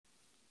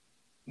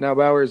Now,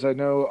 Bowers, I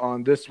know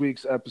on this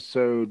week's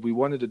episode, we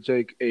wanted to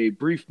take a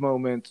brief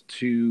moment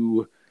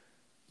to,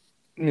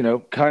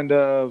 kind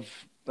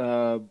of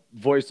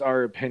voice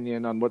our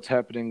opinion on what's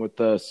happening with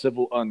the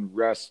civil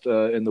unrest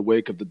in the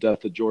wake of the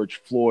death of George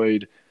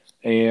Floyd.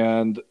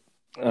 And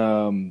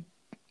um,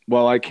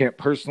 while I can't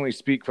personally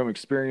speak from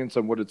experience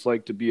on what it's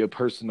like to be a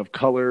person of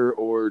color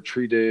or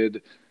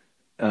treated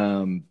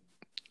um,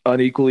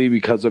 unequally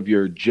because of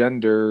your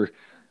gender,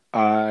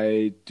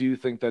 I do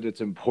think that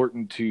it's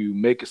important to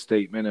make a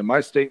statement. And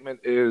my statement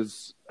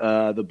is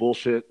the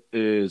bullshit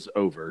is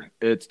over.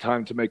 It's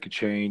time to make a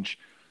change.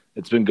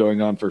 It's been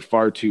going on for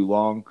far too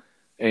long.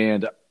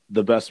 And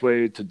the best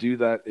way to do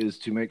that is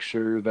to make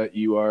sure that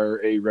you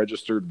are a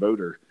registered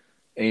voter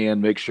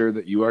and make sure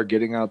that you are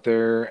getting out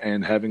there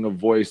and having a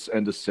voice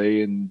and a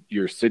say in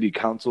your city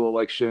council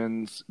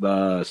elections,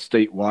 the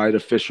statewide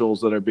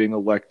officials that are being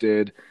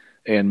elected,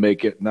 and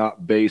make it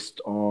not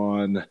based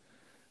on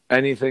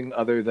anything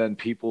other than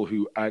people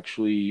who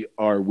actually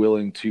are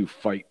willing to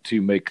fight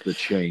to make the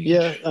change.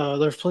 Yeah,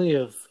 there's plenty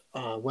of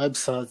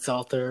websites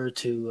out there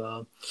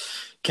to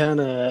kind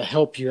of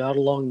help you out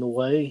along the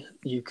way.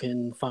 You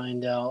can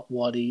find out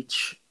what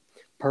each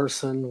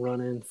person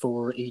running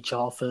for each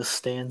office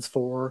stands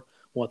for,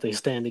 what they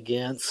stand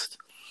against,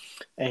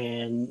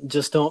 and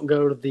just don't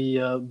go to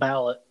the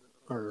ballot,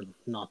 or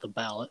not the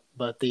ballot,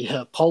 but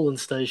the polling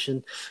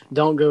station.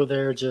 Don't go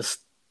there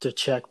just to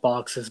check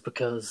boxes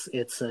because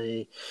it's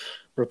a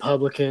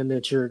Republican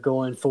that you're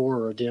going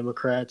for or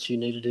Democrats. You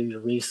need to do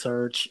your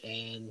research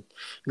and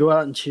go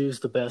out and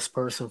choose the best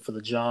person for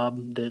the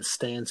job that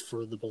stands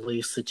for the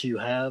beliefs that you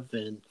have.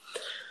 And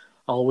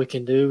all we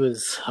can do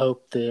is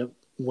hope that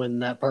when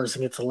that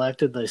person gets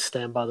elected, they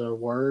stand by their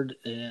word.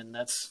 And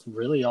that's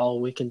really all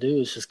we can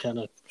do is just kind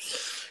of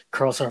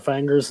cross our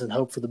fingers and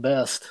hope for the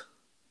best.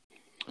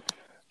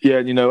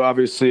 Yeah,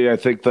 obviously, I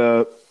think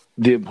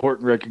the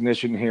important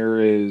recognition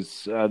here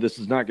is this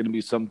is not going to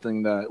be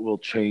something that will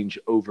change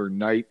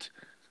overnight.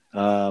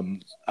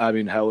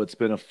 Hell, it's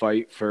been a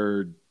fight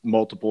for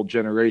multiple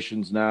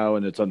generations now,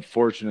 and it's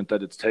unfortunate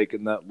that it's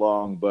taken that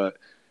long, but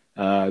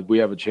we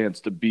have a chance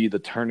to be the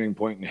turning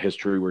point in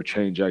history where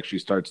change actually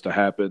starts to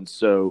happen.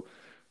 So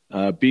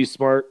be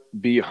smart,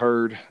 be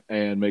heard,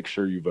 and make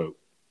sure you vote.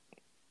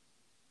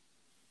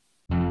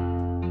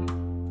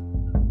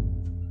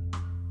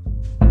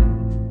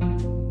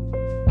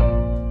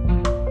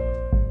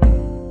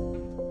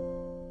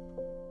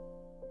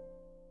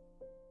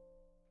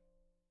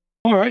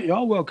 All right,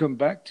 y'all, welcome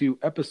back to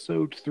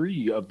episode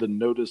 3 of the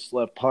Notice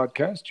Left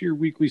podcast, your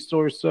weekly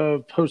source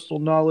of postal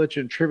knowledge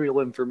and trivial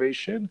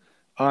information.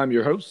 I'm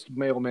your host,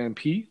 Mailman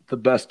Pete, the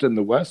best in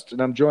the West,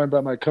 and I'm joined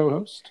by my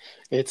co-host.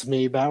 It's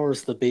me,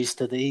 Bowers, the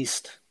Beast of the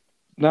East.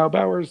 Now,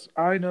 Bowers,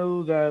 I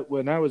know that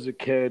when I was a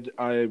kid,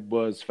 I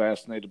was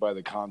fascinated by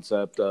the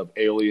concept of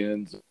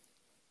aliens,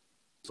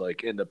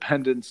 like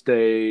Independence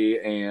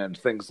Day and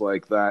things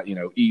like that,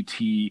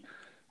 E.T.,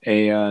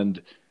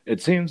 and it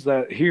seems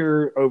that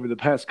here over the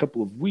past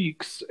couple of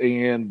weeks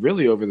and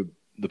really over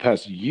the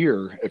past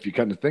year, if you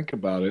kind of think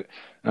about it,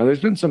 there's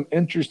been some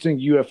interesting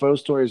UFO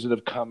stories that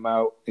have come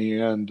out,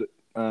 and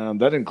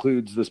that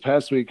includes this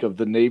past week of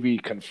the Navy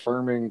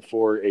confirming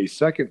for a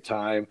second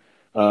time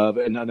of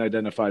an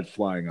unidentified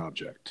flying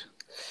object.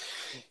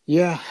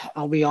 Yeah,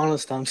 I'll be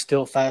honest, I'm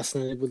still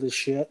fascinated with this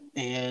shit.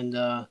 And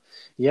I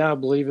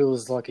believe it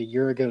was like a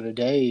year ago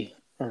today,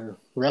 or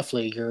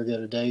roughly a year ago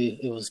today,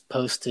 it was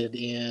posted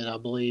in, I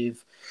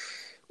believe,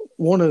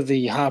 one of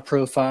the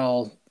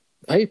high-profile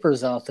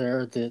papers out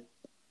there that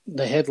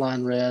the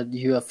headline read,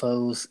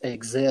 UFOs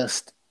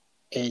exist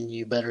and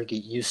you better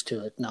get used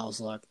to it. And I was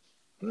like,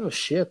 oh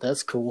shit,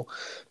 that's cool.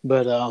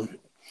 But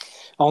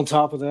on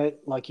top of that,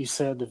 like you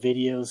said, the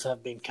videos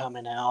have been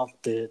coming out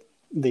that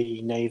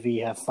the Navy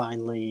have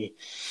finally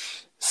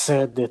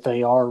said that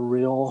they are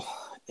real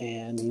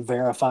and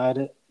verified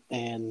it.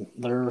 And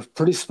they're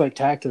pretty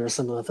spectacular,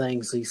 some of the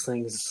things these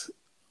things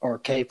are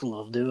capable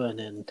of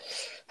doing and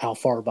how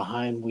far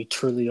behind we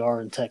truly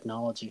are in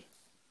technology.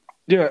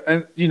 Yeah,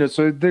 and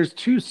so there's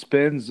two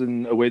spins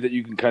in a way that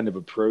you can kind of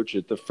approach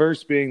it. The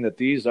first being that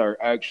these are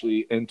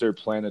actually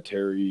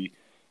interplanetary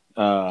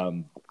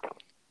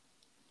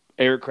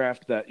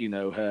aircraft that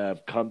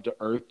have come to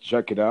Earth.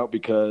 Check it out,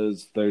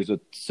 because there's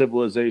a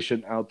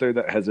civilization out there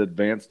that has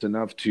advanced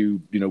enough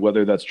to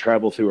whether that's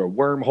travel through a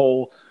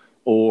wormhole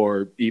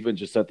or even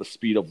just at the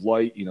speed of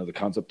light, the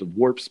concept of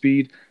warp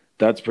speed.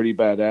 That's pretty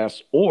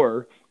badass.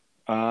 Or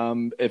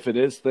if it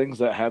is things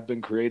that have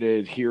been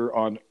created here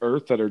on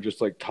Earth that are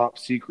just like top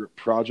secret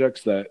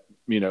projects that,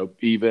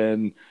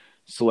 even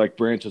select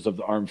branches of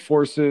the armed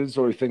forces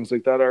or things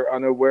like that are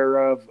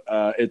unaware of,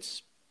 that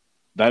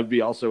would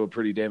be also a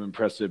pretty damn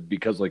impressive,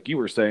 because like you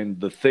were saying,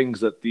 the things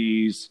that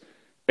these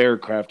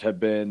aircraft have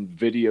been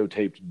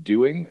videotaped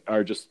doing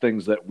are just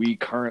things that we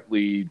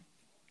currently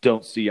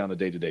don't see on a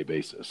day-to-day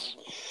basis.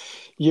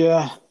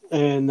 Yeah,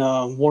 and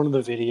one of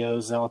the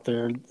videos out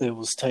there that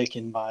was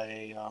taken by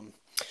a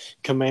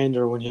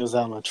commander when he was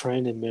out on a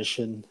training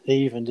mission,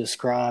 he even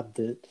described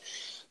that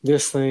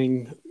this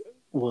thing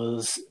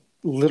was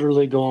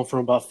literally going from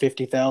about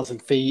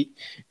 50,000 feet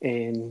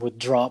and would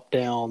drop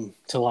down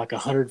to like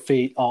 100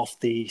 feet off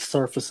the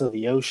surface of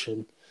the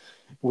ocean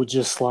with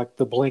just like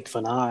the blink of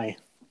an eye.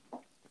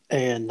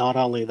 And not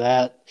only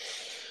that,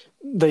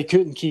 they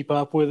couldn't keep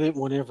up with it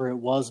whenever it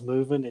was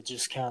moving. It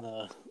just kind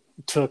of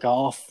took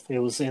off. It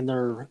was in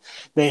their,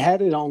 they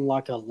had it on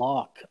like a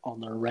lock on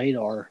their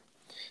radar.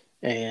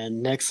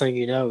 And next thing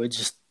you know, it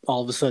just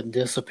all of a sudden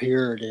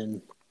disappeared.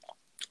 And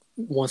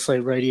once they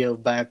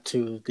radioed back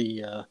to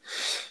the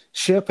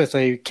ship that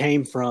they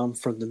came from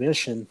the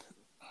mission,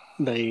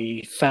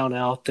 they found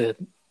out that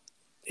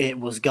it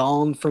was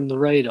gone from the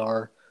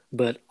radar,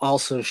 but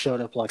also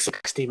showed up like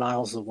 60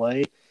 miles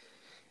away.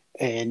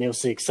 And it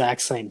was the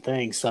exact same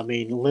thing. So, I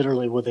mean,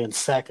 literally within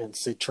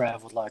seconds, it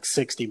traveled like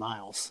 60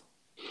 miles.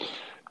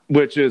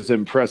 Which is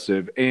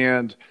impressive.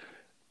 And,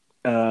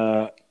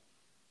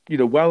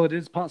 while it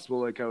is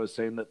possible, like I was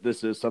saying, that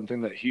this is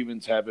something that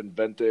humans have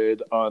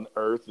invented on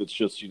Earth, it's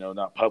just,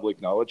 not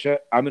public knowledge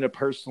yet. I'm going to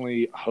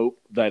personally hope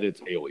that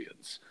it's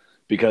aliens,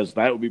 because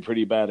that would be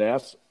pretty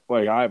badass.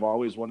 Like, I've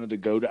always wanted to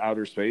go to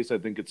outer space. I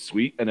think it's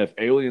sweet. And if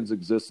aliens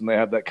exist and they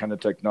have that kind of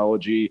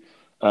technology,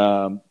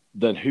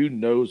 then who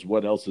knows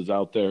what else is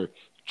out there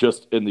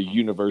just in the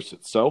universe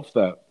itself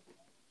that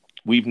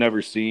we've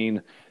never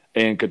seen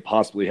and could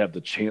possibly have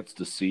the chance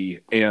to see.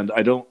 And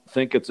I don't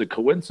think it's a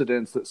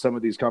coincidence that some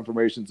of these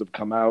confirmations have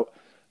come out,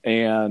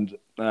 and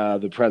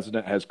the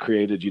president has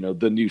created,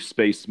 the new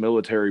space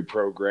military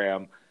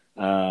program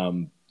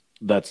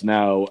that's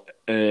now,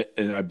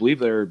 and I believe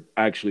they're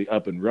actually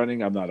up and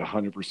running. I'm not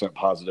 100%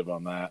 positive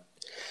on that.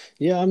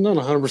 Yeah, I'm not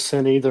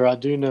 100% either. I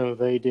do know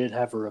they did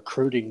have a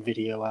recruiting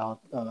video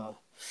out,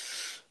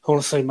 I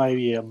want to say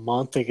maybe a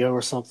month ago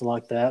or something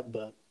like that,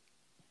 but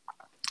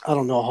I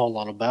don't know a whole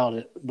lot about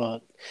it.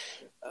 But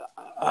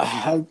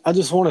I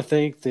just want to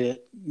think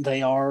that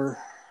they are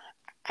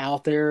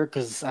out there,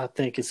 because I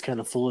think it's kind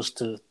of foolish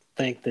to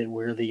think that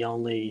we're the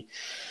only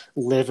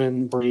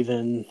living,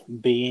 breathing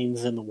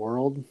beings in the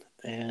world.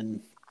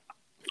 And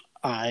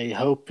I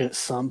hope at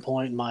some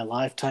point in my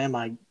lifetime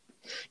I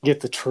get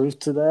the truth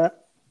to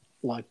that.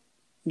 Like,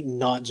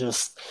 not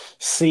just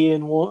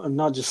seeing like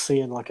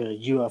a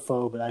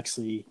UFO, but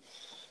actually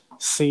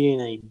seeing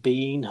a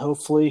being,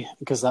 hopefully,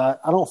 because I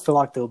don't feel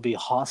like they'll be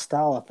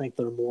hostile. I think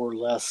they're more or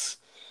less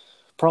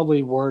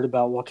probably worried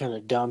about what kind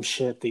of dumb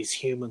shit these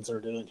humans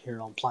are doing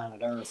here on planet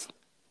Earth.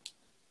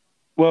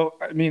 Well,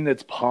 I mean,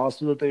 it's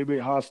possible that they'd be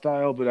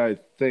hostile, but I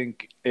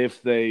think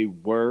if they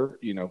were,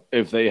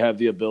 if they have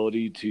the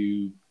ability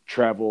to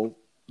travel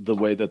the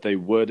way that they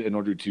would in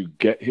order to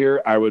get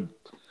here, I would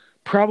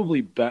probably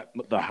bet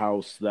the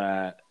house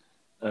that,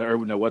 or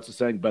no, what's the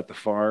saying? Bet the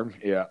farm.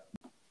 Yeah.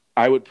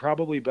 I would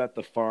probably bet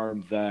the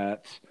farm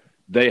that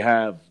they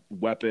have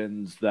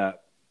weapons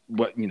that,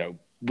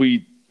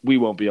 we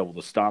won't be able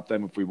to stop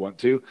them if we want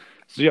to.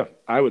 So yeah,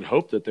 I would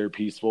hope that they're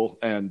peaceful.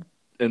 And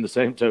in the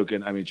same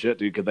token, I mean, shit,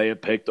 dude, could they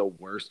have picked a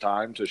worse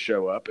time to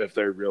show up if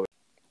they're really?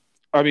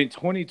 I mean,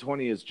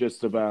 2020 is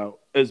just about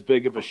as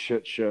big of a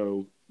shit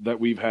show that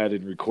we've had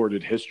in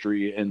recorded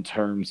history in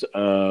terms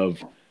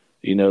of,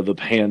 the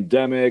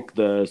pandemic,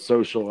 the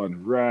social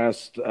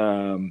unrest,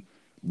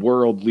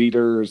 world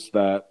leaders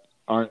that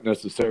aren't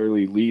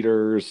necessarily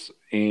leaders,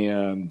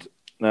 and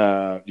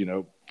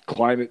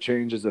climate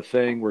change is a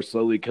thing. We're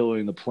slowly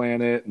killing the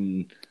planet,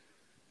 and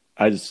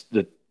I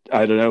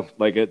don't know.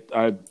 Like,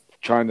 I'm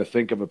trying to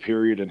think of a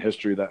period in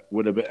history that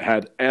would have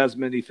had as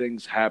many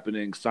things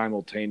happening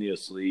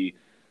simultaneously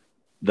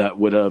that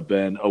would have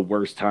been a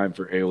worse time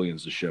for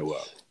aliens to show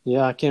up.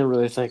 Yeah, I can't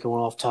really think of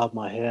one off the top of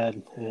my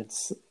head.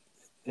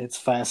 It's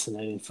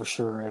fascinating for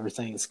sure,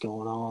 everything that's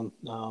going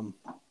on.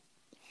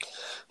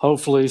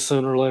 Hopefully,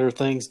 sooner or later,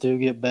 things do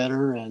get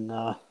better. And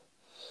I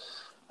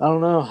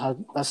don't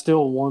know. I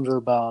still wonder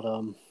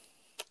about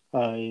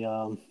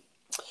a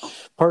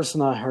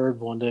person I heard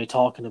one day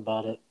talking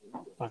about it,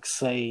 like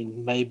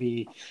saying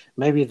maybe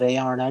they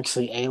aren't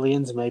actually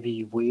aliens.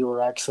 Maybe we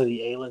were actually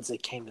the aliens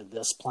that came to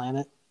this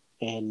planet.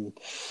 And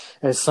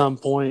at some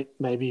point,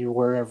 maybe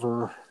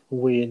wherever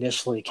we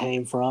initially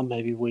came from,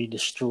 maybe we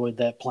destroyed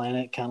that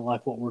planet, kind of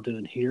like what we're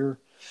doing here.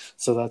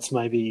 So that's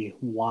maybe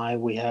why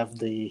we have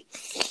the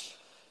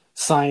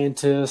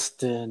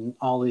scientists and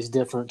all these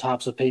different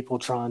types of people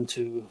trying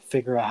to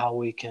figure out how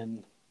we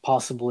can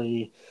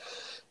possibly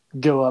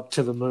go up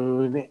to the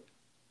moon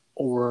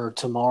or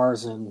to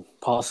Mars and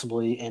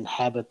possibly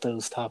inhabit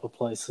those type of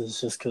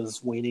places, just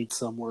because we need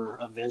somewhere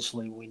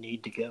eventually we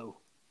need to go.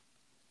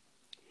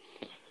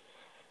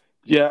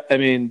 Yeah, I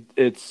mean,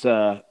 it's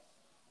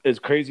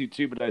crazy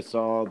too, but I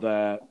saw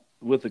that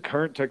with the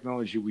current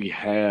technology we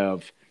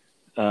have,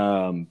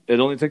 it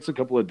only takes a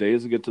couple of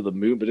days to get to the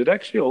moon, but it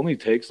actually only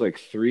takes like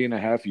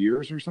 3.5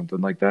 years or something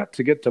like that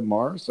to get to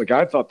Mars. Like,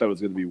 I thought that was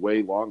going to be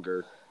way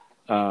longer.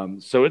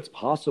 So it's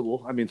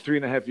possible. I mean,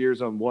 3.5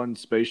 years on one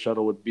space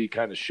shuttle would be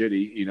kind of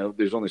shitty.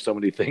 There's only so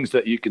many things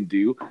that you can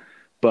do,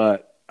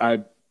 but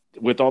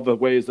with all the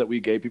ways that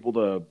we gave people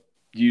to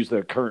use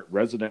their current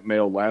resident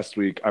mail last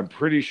week, I'm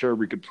pretty sure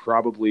we could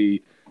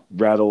probably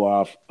rattle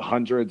off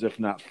hundreds, if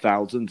not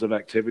thousands, of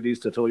activities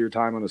to fill your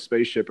time on a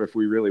spaceship if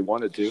we really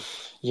wanted to.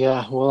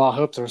 Yeah, well, I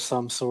hope there's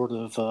some sort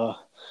of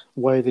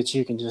way that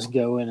you can just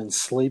go in and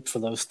sleep for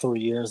those 3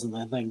 years and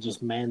that thing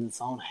just man its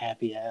own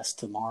happy ass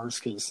to Mars,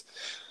 because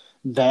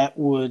that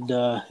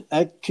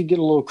could get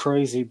a little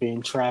crazy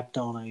being trapped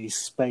on a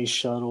space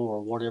shuttle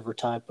or whatever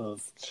type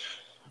of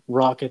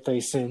rocket they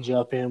send you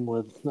up in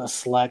with a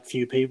select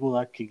few people.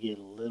 That could get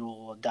a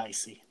little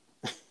dicey.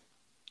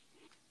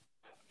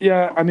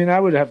 Yeah, I mean, I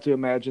would have to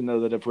imagine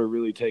though that if we're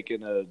really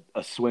taking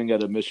a swing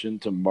at a mission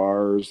to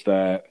Mars,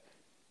 that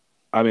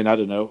I mean, I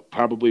don't know,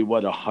 probably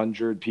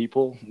 100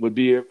 people would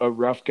be a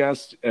rough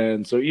guess.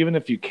 And so even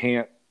if you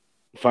can't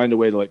find a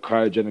way to like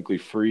cryogenically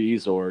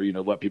freeze or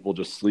let people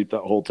just sleep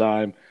that whole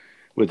time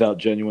without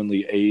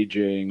genuinely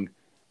aging,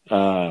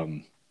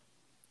 there'd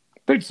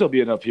still be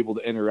enough people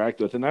to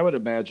interact with. And I would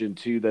imagine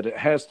too that it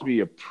has to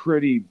be a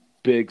pretty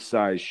big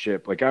size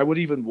ship. Like I would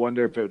even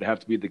wonder if it would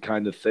have to be the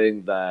kind of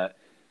thing that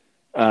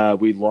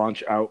we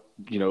launch out,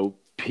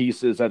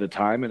 pieces at a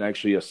time and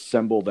actually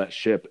assemble that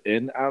ship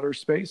in outer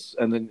space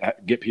and then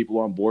get people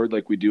on board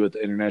like we do at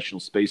the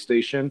International Space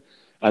Station.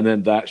 And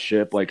then that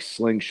ship like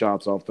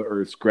slingshots off the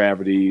Earth's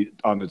gravity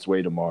on its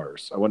way to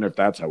Mars. I wonder if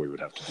that's how we would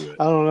have to do it.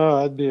 I don't know.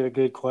 That'd be a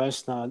good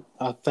question.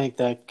 I think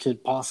that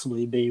could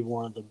possibly be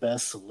one of the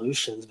best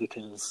solutions,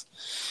 because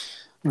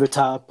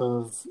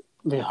actually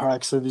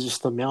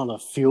just the amount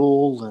of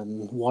fuel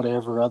and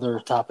whatever other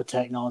type of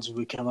technology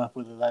we come up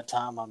with at that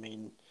time. I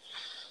mean,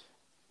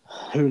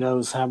 who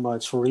knows how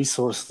much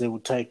resources it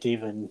would take to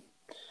even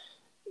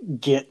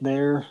get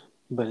there,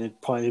 but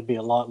it'd probably be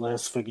a lot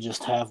less if we could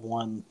just have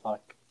one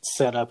like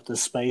set up at the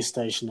space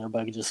station.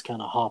 Everybody could just kind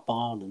of hop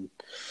on and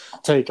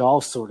take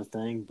off, sort of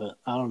thing. But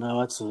I don't know.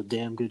 That's a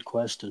damn good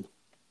question.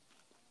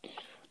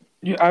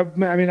 Yeah,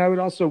 I mean, I would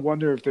also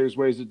wonder if there's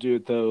ways to do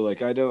it though.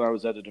 Like I know I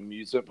was at an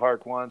amusement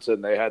park once,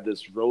 and they had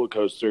this roller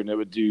coaster, and it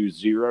would do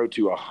 0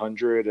 to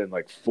 100 in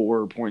like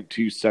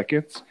 4.2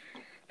 seconds.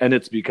 And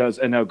it's because,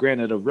 and now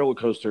granted, a roller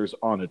coaster is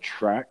on a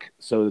track,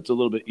 so it's a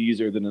little bit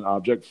easier than an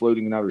object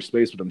floating in outer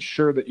space. But I'm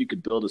sure that you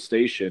could build a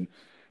station.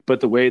 But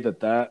the way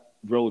that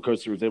roller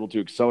coaster was able to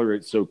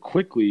accelerate so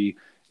quickly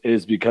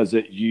is because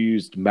it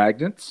used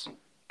magnets.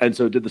 And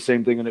so it did the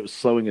same thing, and it was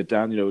slowing it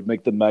down. It would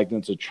make the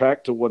magnets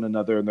attract to one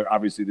another. And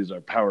obviously these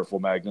are powerful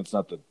magnets,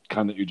 not the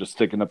kind that you're just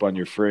sticking up on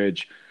your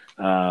fridge.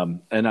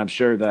 And I'm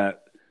sure that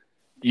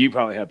you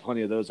probably have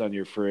plenty of those on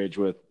your fridge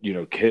with,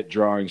 kit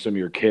drawings from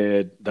your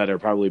kid that are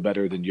probably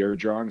better than your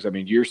drawings. I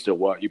mean, you're still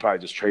what? You probably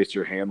just trace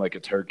your hand like a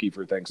turkey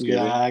for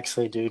Thanksgiving. Yeah, I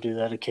actually do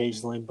that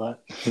occasionally,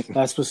 but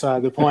that's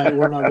beside the point.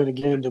 We're not going to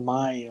get into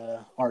my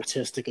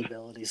artistic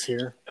abilities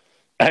here.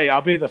 Hey,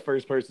 I'll be the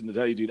first person to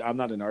tell you, dude, I'm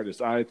not an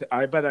artist. I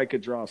bet I could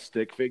draw a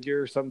stick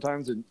figure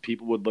sometimes, and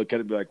people would look at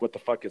it and be like, what the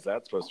fuck is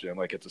that supposed to be? I'm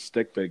like, it's a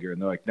stick figure.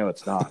 And they're like, no,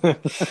 it's not.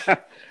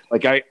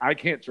 Like, I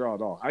can't draw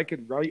at all. I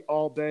can write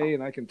all day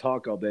and I can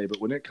talk all day, but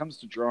when it comes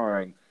to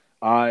drawing,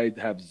 I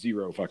have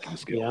zero fucking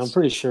skills. Yeah, I'm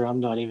pretty sure I'm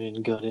not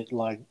even good at,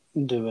 like,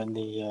 doing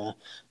the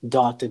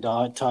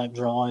dot-to-dot type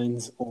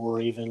drawings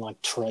or even,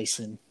 like,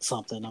 tracing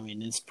something. I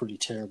mean, it's pretty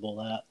terrible,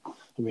 that.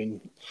 I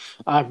mean,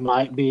 I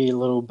might be a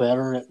little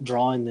better at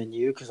drawing than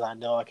you, because I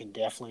know I can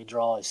definitely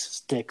draw a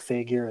stick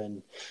figure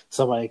and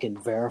somebody can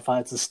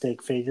verify it's a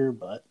stick figure,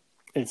 but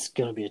it's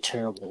going to be a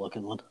terrible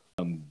looking one.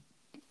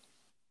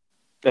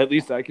 At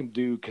least I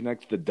can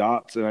connect the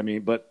dots. And I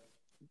mean, but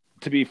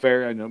to be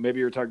fair, I know maybe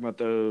you're talking about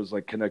those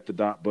like connect the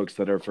dot books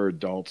that are for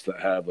adults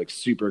that have like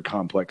super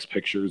complex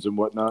pictures and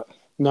whatnot.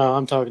 No,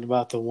 I'm talking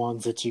about the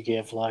ones that you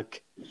give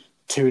like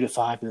 2 to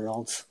 5 year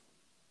olds.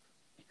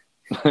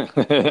 All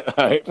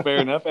right, fair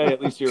enough. Hey,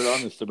 at least you're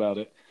honest about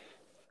it.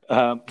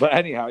 But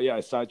anyhow, yeah, I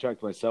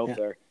sidetracked myself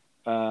there.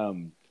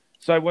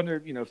 So I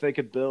wonder, if they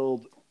could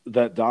build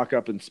that dock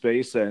up in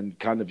space and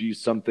kind of use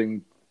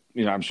something,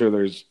 I'm sure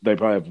they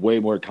probably have way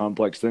more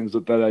complex things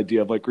with that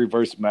idea of like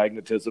reverse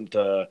magnetism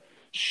to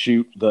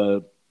shoot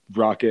the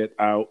rocket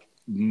out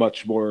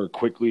much more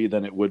quickly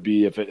than it would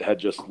be if it had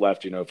just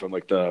left, from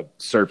like the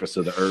surface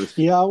of the Earth.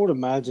 Yeah, I would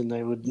imagine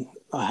they would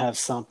have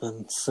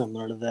something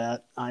similar to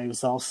that. I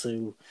was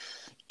also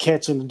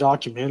catching a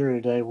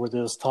documentary today where they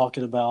was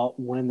talking about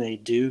when they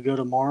do go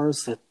to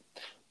Mars, that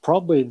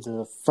probably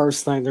the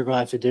first thing they're going to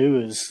have to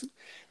do is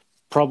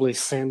probably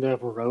send up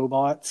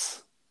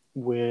robots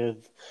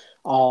with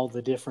all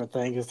the different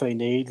things they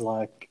need,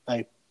 like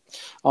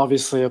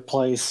obviously a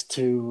place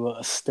to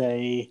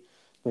stay.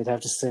 They'd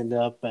have to send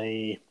up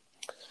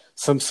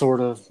some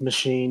sort of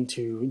machine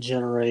to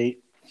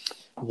generate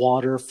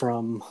water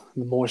from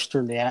the moisture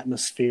in the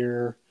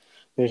atmosphere.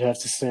 They'd have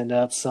to send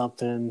up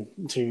something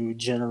to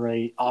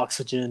generate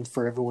oxygen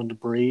for everyone to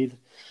breathe.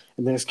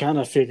 And they just kind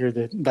of figured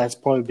that that's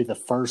probably be the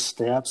first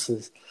steps,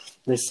 is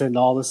they send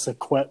all this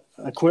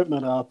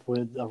equipment up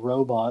with a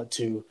robot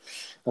to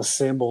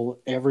assemble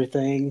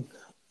everything.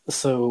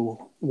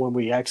 So when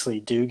we actually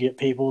do get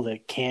people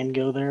that can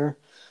go there,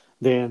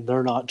 then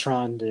they're not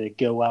trying to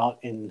go out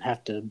and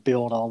have to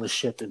build all this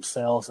shit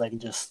themselves. They can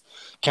just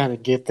kind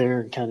of get there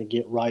and kind of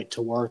get right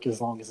to work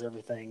as long as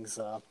everything's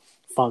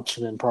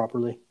functioning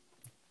properly.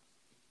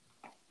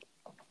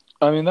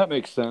 I mean, that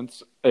makes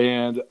sense.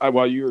 And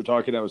while you were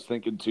talking, I was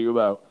thinking too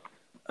about.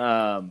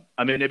 I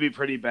mean, it'd be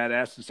pretty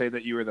badass to say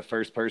that you were the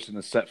first person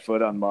to set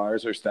foot on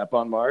Mars or step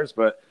on Mars,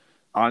 but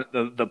on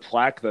the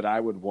plaque that I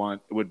would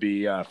want would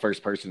be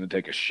first person to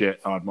take a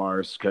shit on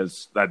Mars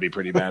because that'd be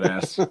pretty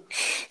badass.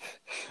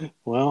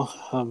 Well,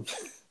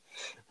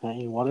 I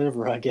mean,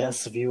 whatever, I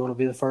guess. If you want to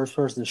be the first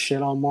person to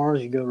shit on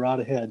Mars, you go right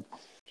ahead.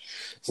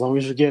 As long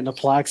as you're getting a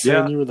plaque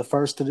saying you were the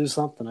first to do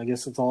something, I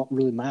guess that's all that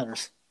really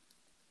matters.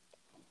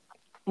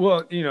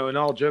 Well, and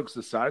all jokes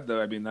aside,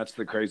 though, I mean, that's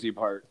the crazy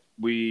part.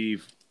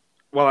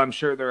 Well, I'm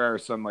sure there are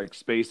some like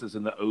spaces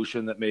in the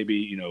ocean that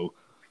maybe,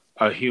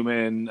 a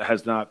human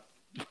has not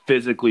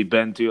physically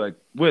been to. Like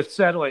with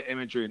satellite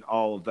imagery and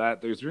all of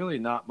that, there's really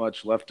not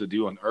much left to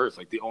do on Earth.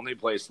 Like the only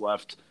place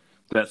left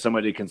that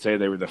somebody can say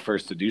they were the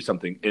first to do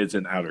something is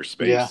in outer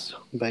space. Yeah,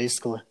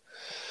 basically.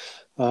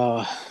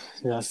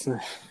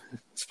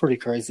 It's pretty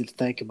crazy to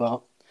think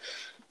about.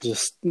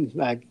 Just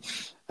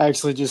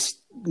actually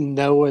just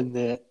knowing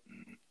that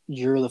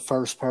you're the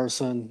first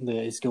person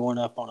that is going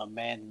up on a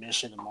manned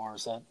mission to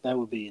Mars. That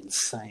would be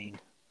insane.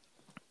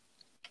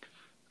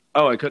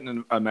 Oh, I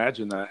couldn't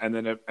imagine that. And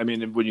then, I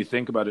mean, when you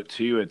think about it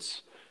too,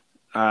 it's,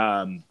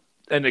 and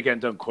again,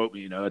 don't quote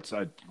me, it's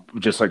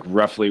just like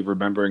roughly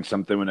remembering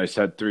something when I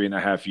said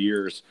 3.5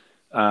 years.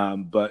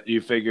 But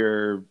you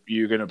figure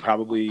you're going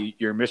to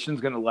your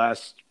mission's going to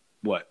last,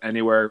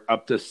 anywhere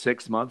up to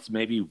 6 months,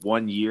 maybe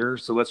 1 year.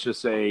 So let's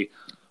just say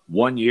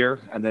 1 year,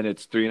 and then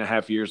it's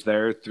 3.5 years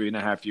there,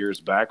 3.5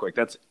 years back. Like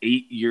that's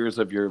 8 years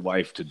of your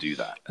life to do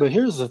that. But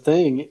here's the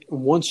thing.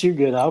 Once you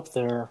get up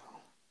there,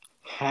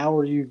 how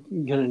are you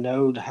going to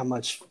know how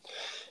much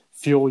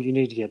fuel you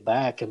need to get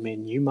back? I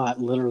mean, you might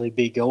literally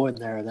be going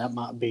there, and that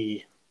might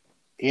be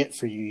it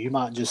for you. You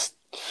might just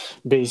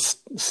be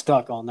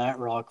stuck on that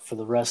rock for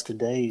the rest of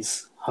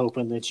days,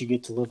 hoping that you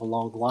get to live a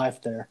long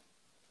life there.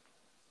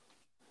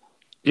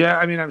 Yeah,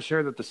 I mean, I'm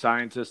sure that the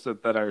scientists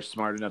that are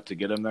smart enough to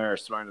get them there are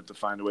smart enough to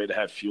find a way to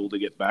have fuel to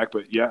get back.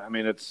 But yeah, I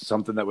mean, it's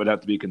something that would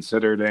have to be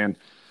considered. And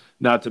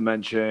not to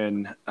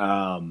mention,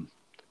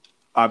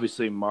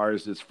 obviously,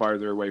 Mars is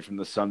farther away from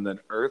the sun than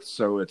Earth,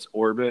 so its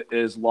orbit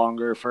is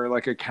longer for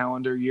like a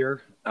calendar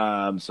year.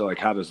 So, like,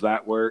 how does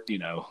that work?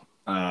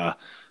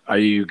 Are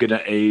you going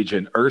to age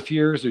in Earth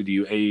years or do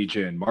you age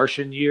in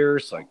Martian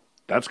years? Like,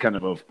 that's kind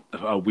of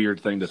a weird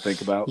thing to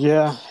think about.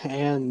 Yeah,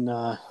 and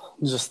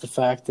just the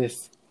fact that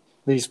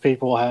these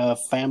people have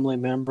family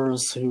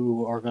members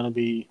who are going to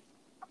be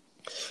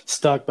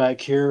stuck back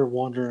here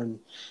wondering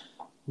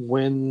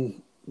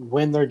when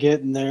they're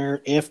getting there,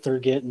 if they're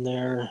getting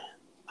there,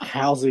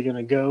 how's it going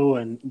to go,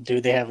 and do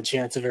they have a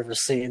chance of ever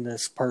seeing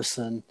this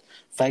person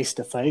face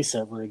to face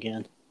ever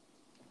again?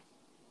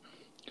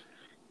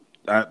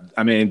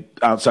 I mean,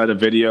 outside of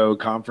video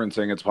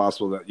conferencing, it's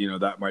possible that,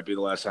 that might be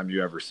the last time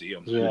you ever see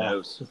them. Yeah. Who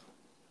knows?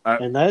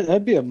 And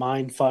that'd be a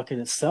mind fuck in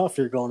itself.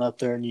 You're going up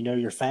there and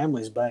your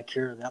family's back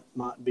here. That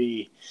might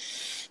be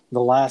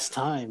the last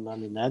time. I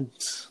mean,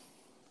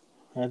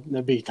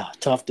 that'd be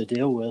tough to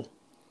deal with.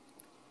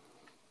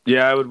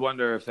 Yeah, I would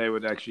wonder if they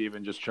would actually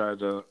even just try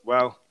to.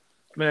 Well,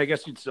 I mean, I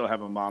guess you'd still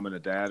have a mom and a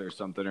dad or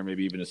something, or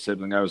maybe even a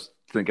sibling. I was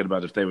thinking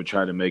about if they would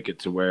try to make it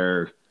to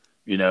where,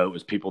 it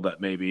was people that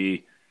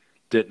maybe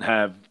didn't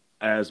have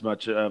as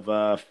much of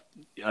a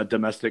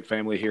domestic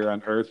family here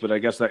on Earth, but I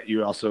guess that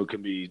you also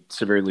can be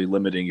severely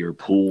limiting your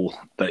pool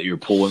that you're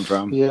pulling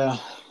from. Yeah,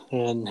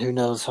 and who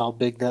knows how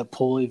big that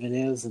pool even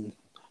is, and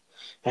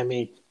how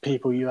many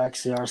people you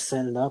actually are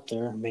sending up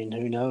there. I mean,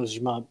 who knows?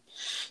 You might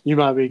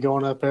be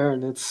going up there,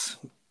 and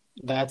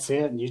that's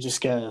it, and you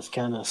just gotta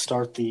kind of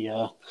start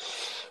the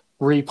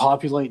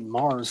repopulating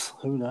Mars.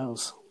 Who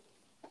knows?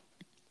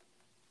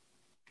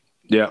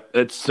 Yeah,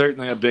 it's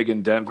certainly a big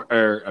endeavor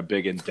to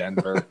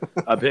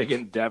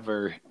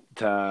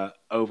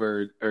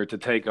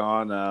take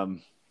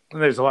on.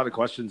 There's a lot of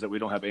questions that we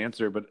don't have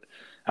answered, but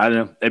I don't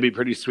know. It'd be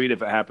pretty sweet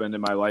if it happened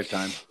in my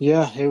lifetime.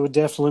 Yeah, it would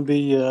definitely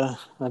be a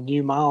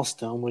new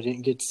milestone. We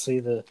didn't get to see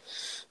the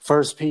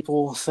first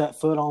people set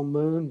foot on the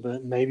moon,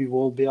 but maybe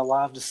we'll be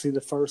alive to see the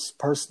first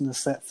person to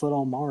set foot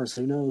on Mars.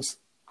 Who knows?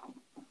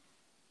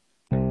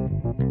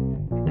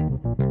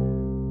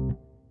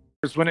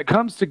 When it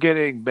comes to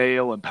getting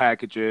mail and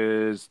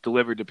packages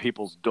delivered to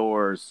people's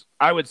doors,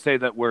 I would say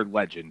that we're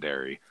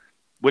legendary.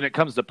 When it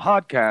comes to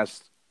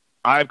podcasts,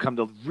 I've come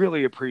to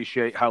really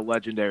appreciate how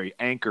legendary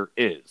Anchor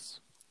is.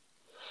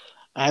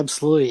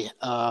 Absolutely.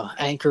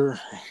 Anchor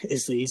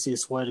is the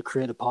easiest way to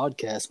create a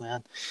podcast,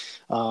 man.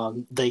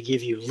 They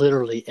give you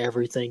literally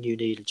everything you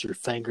need at your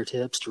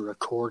fingertips to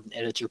record and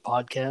edit your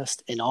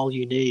podcast, and all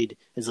you need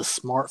is a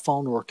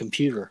smartphone or a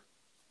computer.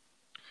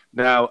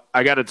 Now,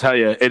 I got to tell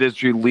you, it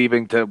is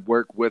relieving to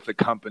work with a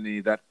company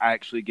that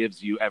actually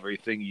gives you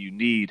everything you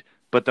need.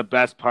 But the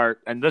best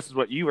part, and this is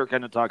what you were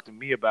kind of talking to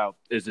me about,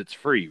 is it's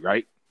free,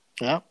 right?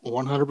 Yeah,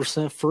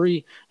 100%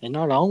 free. And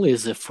not only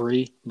is it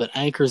free, but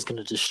Anchor is going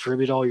to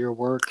distribute all your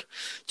work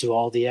to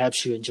all the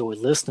apps you enjoy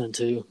listening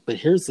to. But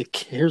here's a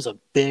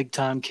big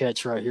time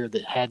catch right here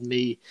that had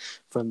me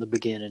from the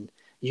beginning.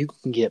 You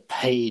can get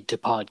paid to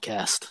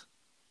podcast.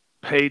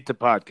 paid to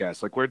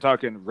podcast. Like we're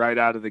talking right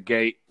out of the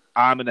gate.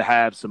 I'm going to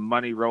have some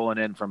money rolling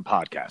in from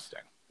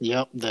podcasting.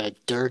 Yep, the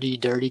dirty,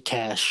 dirty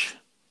cash.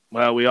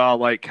 Well, we all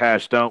like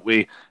cash, don't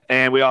we?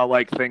 And we all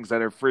like things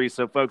that are free.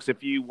 So, folks,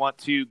 if you want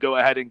to go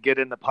ahead and get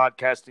in the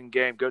podcasting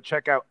game, go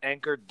check out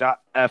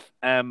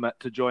anchor.fm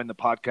to join the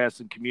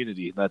podcasting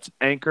community. That's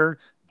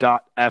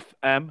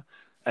anchor.fm.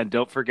 And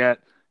don't forget,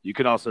 you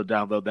can also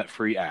download that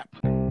free app.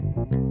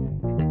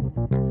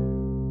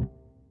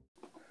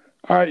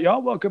 All right,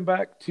 y'all, welcome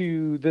back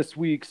to this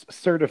week's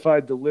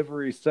Certified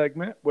Delivery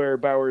segment where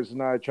Bowers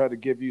and I try to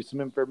give you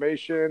some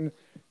information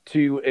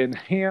to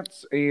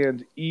enhance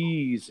and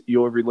ease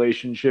your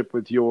relationship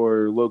with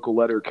your local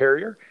letter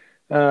carrier.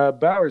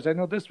 Bowers, I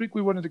know this week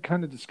we wanted to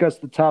kind of discuss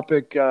the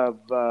topic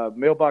of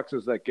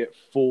mailboxes that get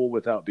full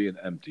without being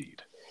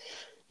emptied.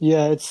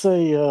 Yeah, it's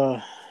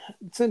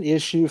an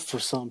issue for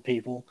some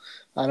people.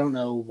 I don't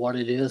know what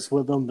it is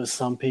with them, but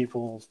some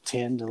people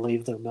tend to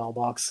leave their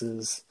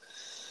mailboxes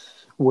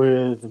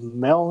with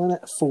mail in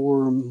it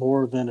for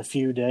more than a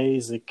few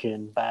days. It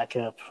can back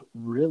up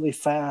really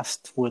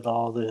fast with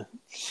all the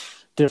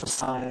different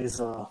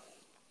size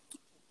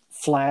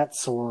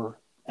flats, or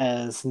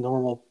as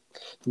normal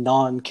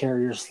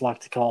non-carriers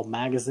like to call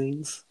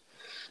magazines.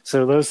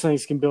 So those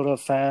things can build up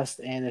fast,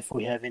 and if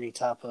we have any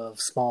type of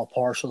small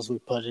parcels, we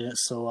put in it.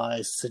 So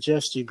I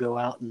suggest you go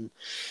out and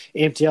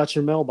empty out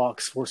your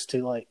mailbox before it's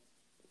too late.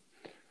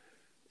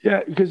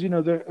 Yeah, because,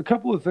 there a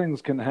couple of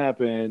things can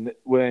happen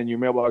when your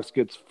mailbox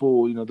gets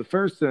full. The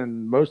first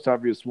and most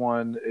obvious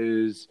one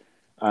is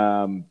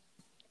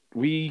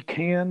we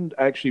can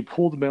actually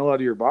pull the mail out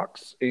of your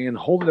box and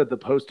hold it at the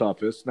post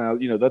office. Now,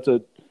 that's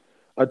a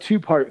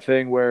two-part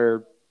thing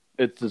where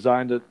it's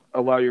designed to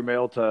allow your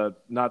mail to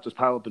not just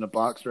pile up in a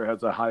box where it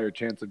has a higher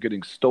chance of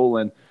getting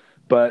stolen,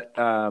 but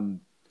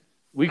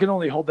we can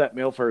only hold that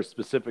mail for a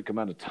specific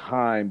amount of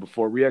time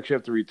before we actually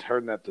have to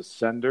return that to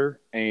sender.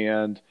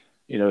 And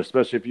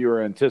especially if you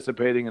are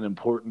anticipating an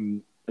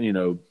important,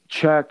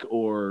 check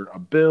or a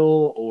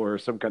bill or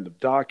some kind of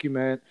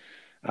document,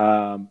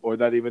 or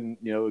that even,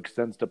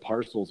 extends to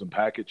parcels and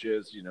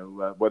packages,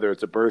 whether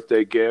it's a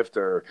birthday gift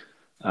or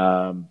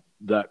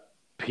that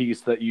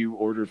piece that you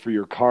ordered for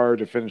your car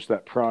to finish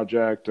that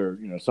project or,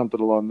 something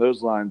along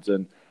those lines.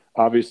 And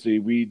obviously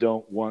we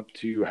don't want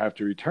to have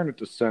to return it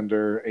to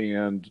sender.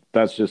 And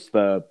that's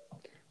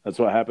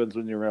what happens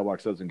when your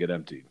mailbox doesn't get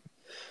emptied.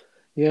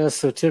 Yeah,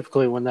 so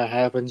typically when that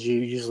happens,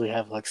 you usually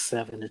have like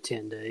 7 to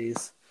 10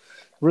 days.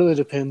 Really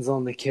depends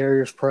on the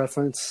carrier's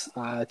preference.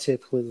 I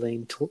typically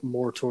lean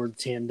more toward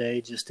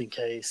 10-day just in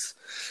case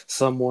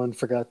someone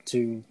forgot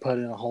to put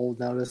in a hold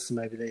notice.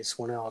 Maybe they just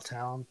went out of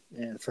town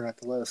and forgot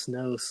to let us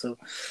know. So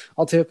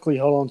I'll typically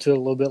hold on to it a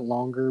little bit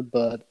longer,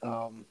 but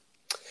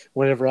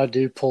whenever I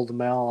do pull the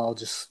mail, I'll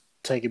just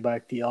take it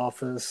back to the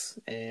office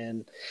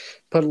and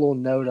put a little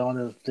note on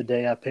it the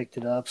day I picked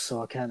it up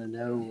so I kind of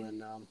know.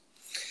 And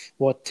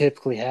what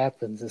typically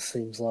happens, it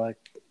seems like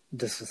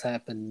this has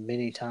happened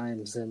many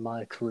times in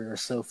my career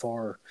so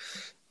far.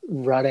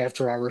 Right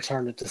after I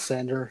return it to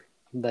sender,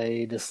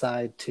 they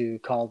decide to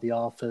call the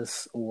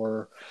office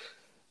or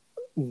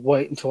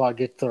wait until I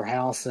get to their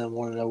house and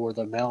want to know where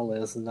their mail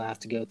is, and I have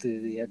to go through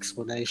the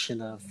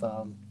explanation of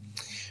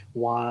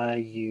why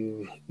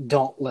you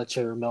don't let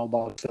your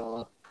mailbox fill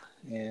up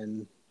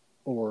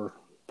or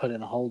put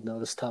in a hold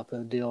notice type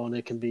of deal. And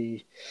it can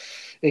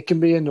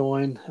be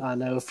annoying, I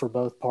know, for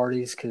both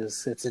parties,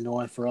 because it's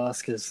annoying for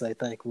us because they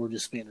think we're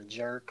just being a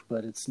jerk,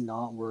 but it's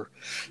not.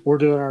 We're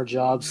doing our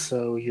jobs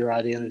so your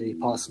identity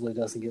possibly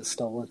doesn't get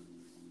stolen.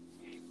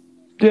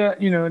 Yeah,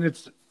 and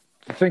it's,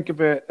 think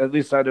of it, at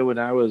least I know when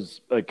I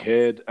was a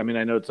kid. I mean,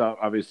 I know it's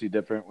obviously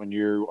different when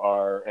you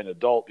are an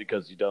adult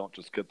because you don't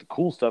just get the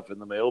cool stuff in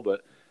the mail,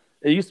 but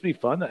it used to be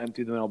fun to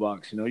empty the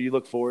mailbox. You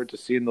look forward to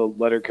seeing the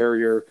letter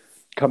carrier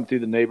come through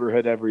the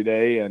neighborhood every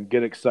day and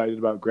get excited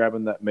about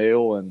grabbing that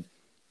mail and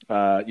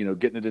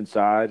getting it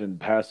inside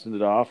and passing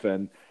it off.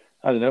 And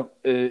I don't know,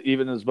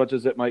 even as much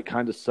as it might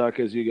kind of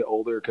suck as you get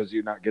older because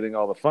you're not getting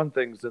all the fun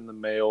things in the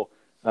mail,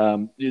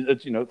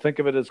 think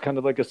of it as kind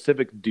of like a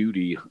civic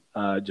duty,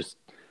 just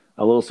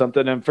a little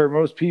something. And for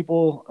most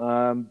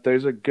people,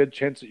 there's a good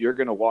chance that you're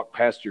going to walk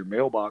past your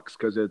mailbox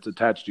because it's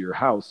attached to your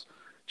house,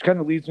 which kind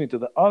of leads me to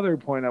the other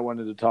point I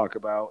wanted to talk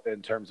about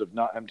in terms of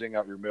not emptying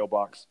out your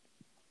mailbox.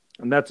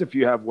 And that's if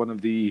you have one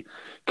of the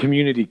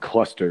community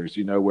clusters,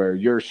 where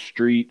your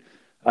street,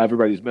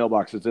 everybody's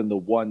mailbox is in the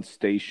one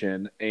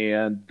station,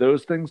 and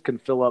those things can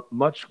fill up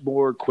much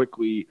more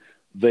quickly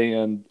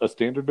than a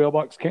standard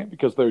mailbox can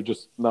because they're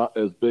just not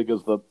as big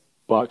as the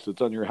box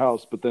that's on your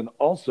house. But then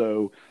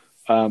also,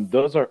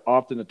 those are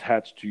often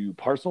attached to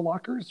parcel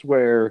lockers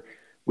where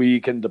we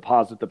can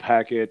deposit the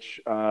package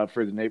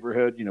for the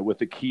neighborhood, with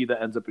the key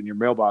that ends up in your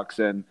mailbox.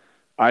 And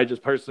I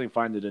just personally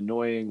find it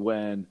annoying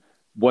when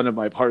one of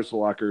my parcel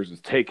lockers is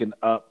taken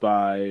up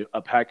by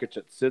a package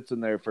that sits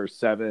in there for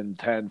 7,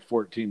 10,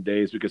 14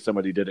 days because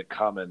somebody didn't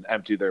come and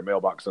empty their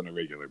mailbox on a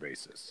regular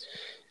basis.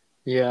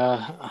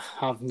 Yeah,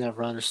 I've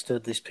never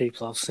understood these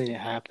people. I've seen it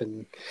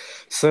happen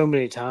so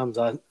many times.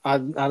 I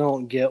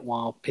don't get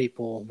why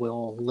people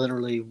will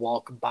literally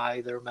walk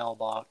by their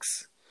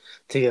mailbox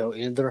to go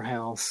in their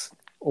house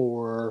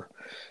or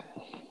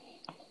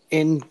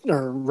in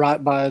or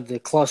right by the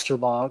cluster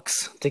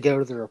box to go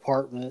to their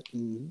apartment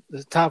and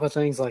the type of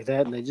things like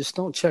that, and they just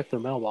don't check their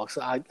mailbox.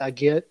 I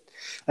get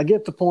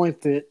the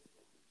point that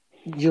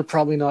you're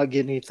probably not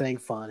getting anything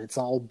fun. It's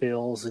all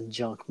bills and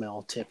junk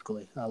mail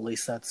typically. At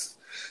least that's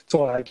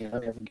what I get. I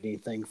never get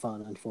anything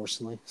fun,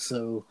 unfortunately.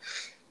 So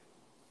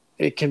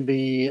it can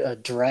be a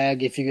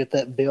drag if you get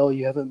that bill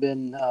you haven't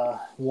been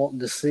wanting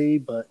to see.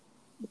 But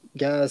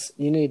guys,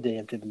 you need to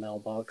empty the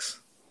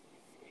mailbox.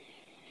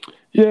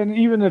 Yeah, and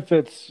even if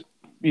it's,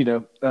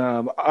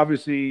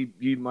 obviously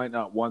you might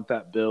not want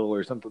that bill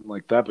or something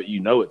like that, but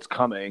it's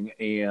coming.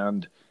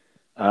 And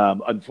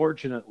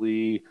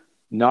unfortunately,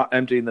 not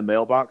emptying the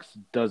mailbox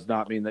does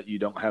not mean that you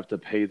don't have to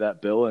pay that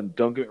bill. And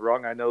don't get me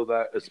wrong, I know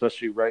that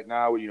especially right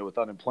now, with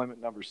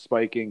unemployment numbers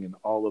spiking and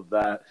all of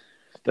that,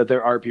 that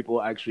there are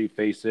people actually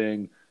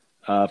facing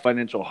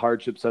financial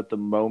hardships at the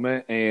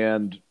moment.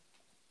 And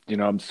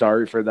I'm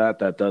sorry for that.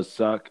 That does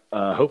suck.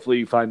 Hopefully,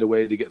 you find a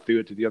way to get through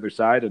it to the other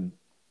side. And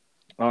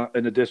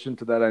in addition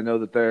to that, I know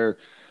that there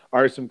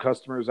are some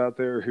customers out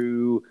there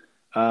who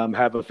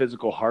have a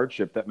physical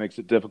hardship that makes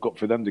it difficult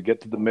for them to get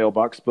to the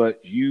mailbox.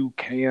 But you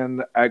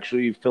can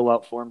actually fill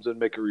out forms and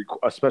make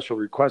a special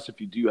request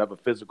if you do have a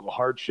physical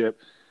hardship,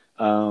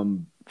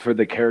 for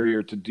the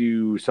carrier to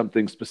do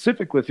something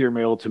specific with your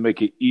mail to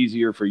make it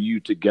easier for you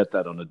to get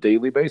that on a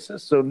daily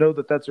basis. So know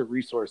that that's a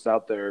resource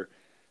out there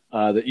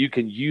that you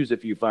can use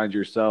if you find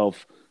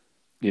yourself,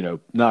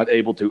 not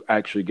able to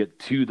actually get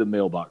to the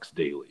mailbox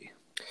daily.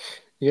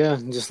 Yeah,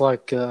 just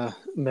like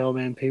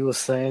Mailman P was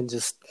saying,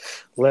 just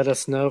let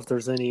us know if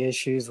there's any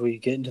issues when you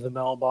get into the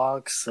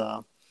mailbox,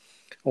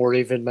 or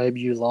even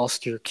maybe you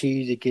lost your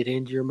key to get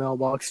into your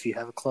mailbox if you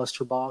have a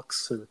cluster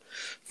box, or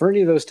for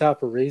any of those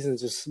type of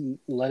reasons, just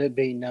let it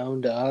be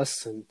known to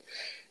us. And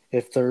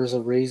if there's a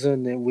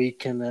reason that we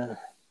can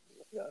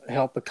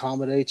help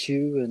accommodate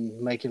you and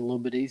make it a little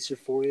bit easier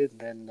for you,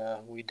 then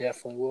we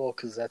definitely will,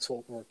 because that's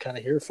what we're kind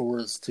of here for,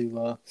 is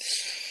to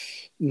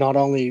not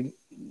only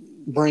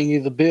bring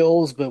you the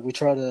bills, but we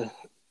can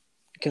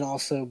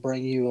also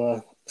bring you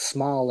a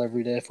smile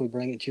every day if we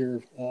bring it to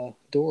your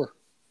door.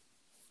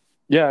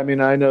 Yeah, I mean,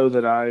 I know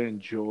that I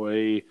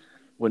enjoy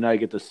when I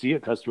get to see a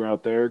customer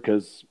out there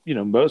because,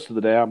 most of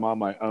the day I'm on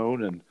my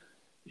own.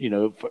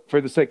 And,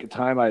 for the sake of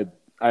time, I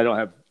don't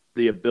have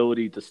the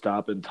ability to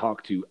stop and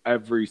talk to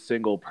every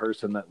single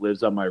person that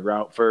lives on my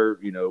route for,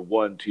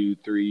 1, 2,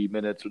 3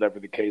 minutes, whatever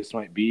the case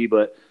might be.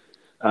 But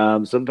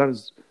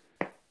sometimes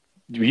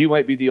you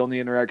might be the only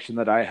interaction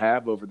that I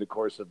have over the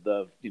course of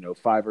the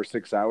 5 or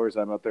 6 hours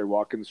I'm out there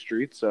walking the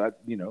streets. So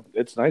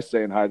it's nice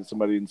saying hi to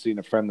somebody and seeing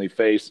a friendly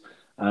face.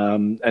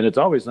 And it's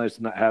always nice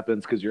when that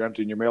happens because you're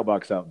emptying your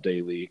mailbox out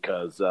daily.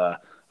 Because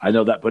I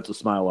know that puts a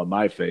smile on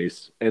my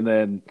face. And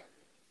then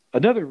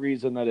another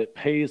reason that it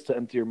pays to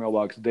empty your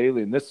mailbox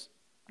daily, and this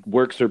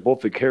works for both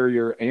the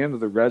carrier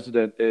and the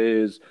resident,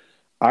 is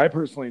I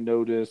personally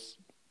notice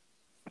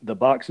the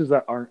boxes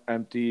that aren't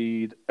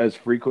emptied as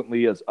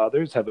frequently as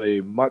others have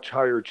a much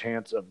higher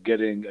chance of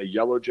getting a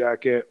yellow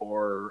jacket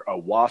or a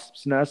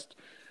wasp's nest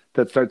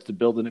that starts to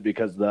build in it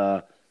because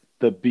the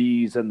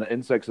bees and the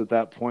insects at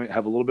that point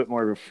have a little bit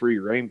more of a free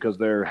reign because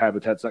their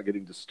habitat's not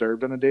getting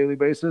disturbed on a daily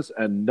basis.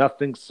 And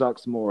nothing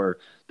sucks more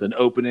than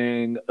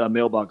opening a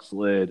mailbox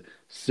lid,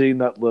 seeing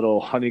that little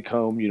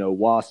honeycomb,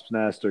 wasp's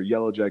nest or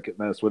yellow jacket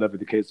nest, whatever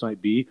the case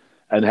might be,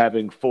 and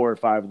having 4 or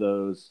 5 of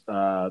those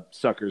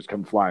suckers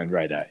come flying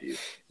right at you.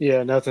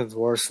 Yeah, nothing's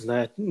worse than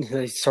that.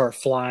 They start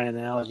flying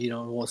out. You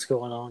don't know what's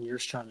going on. You're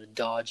just trying to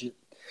dodge it.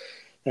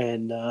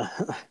 And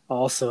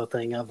also, a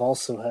thing I've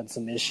also had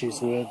some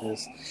issues with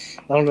is,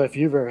 I don't know if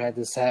you've ever had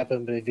this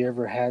happen, but have you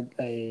ever had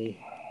a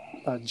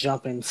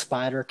jumping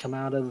spider come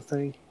out of the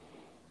thing?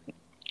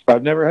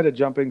 I've never had a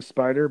jumping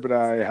spider, but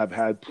I have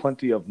had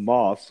plenty of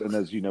moths. And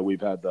as you know, we've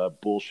had the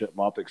bullshit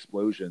moth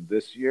explosion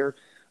this year.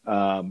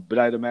 But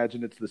I'd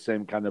imagine it's the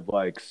same kind of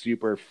like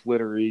super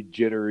flittery,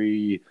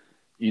 jittery,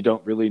 you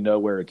don't really know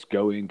where it's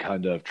going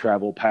kind of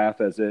travel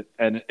path as it,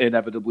 and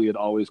inevitably it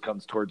always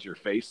comes towards your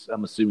face.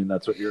 I'm assuming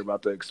that's what you're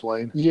about to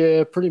explain.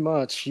 Yeah, pretty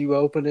much. You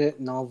open it,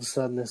 and all of a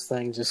sudden, this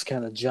thing just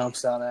kind of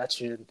jumps out at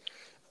you.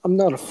 I'm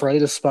not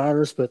afraid of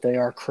spiders, but they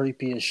are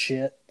creepy as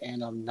shit,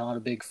 and I'm not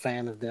a big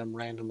fan of them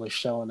randomly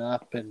showing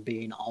up and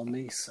being on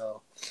me.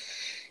 So,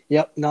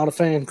 yep, not a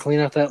fan. Clean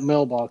out that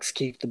mailbox.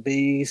 Keep the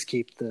bees,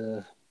 keep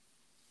the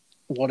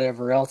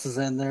whatever else is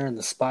in there, and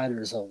the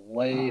spiders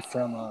away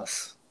from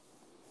us.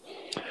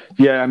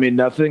 Yeah, I mean,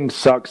 nothing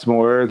sucks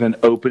more than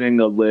opening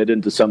the lid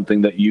into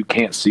something that you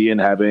can't see and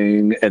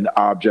having an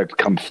object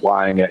come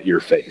flying at your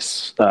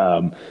face.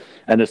 And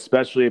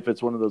especially if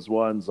it's one of those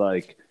ones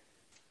like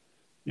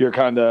you're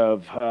kind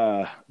of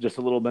just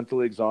a little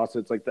mentally exhausted.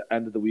 It's like the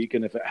end of the week,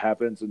 and if it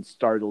happens and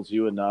startles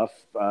you enough,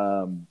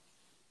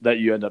 that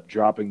you end up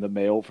dropping the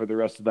mail for the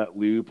rest of that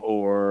loop,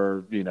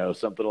 or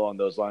something along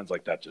those lines,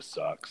 like that just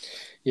sucks.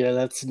 Yeah,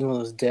 that's one of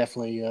those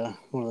definitely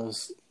one of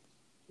those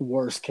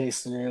worst case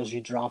scenarios.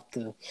 You drop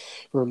the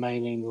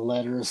remaining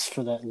letters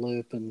for that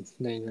loop, and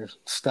then you're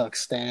stuck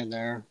standing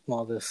there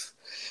while this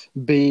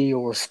bee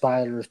or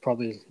spider is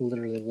probably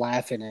literally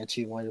laughing at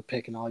you while you're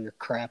picking all your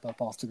crap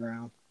up off the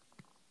ground.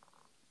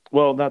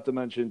 Well, not to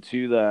mention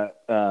too that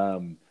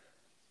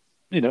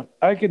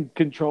I can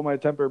control my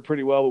temper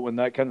pretty well, but when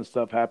that kind of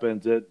stuff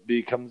happens, it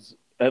becomes,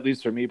 at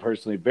least for me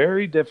personally,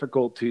 very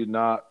difficult to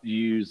not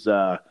use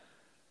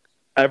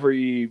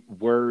every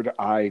word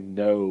I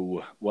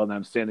know when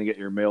I'm standing at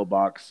your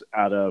mailbox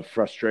out of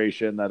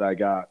frustration that I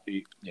got,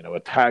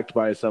 attacked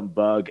by some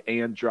bug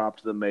and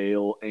dropped the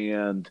mail,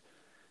 and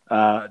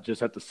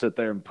just have to sit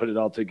there and put it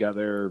all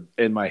together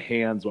in my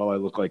hands while I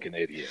look like an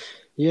idiot.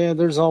 Yeah,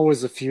 there's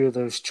always a few of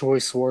those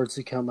choice words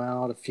that come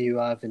out. A few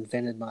I've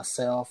invented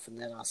myself,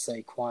 and then I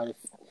say quite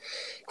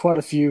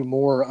a few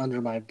more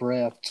under my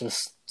breath,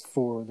 just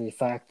for the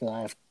fact that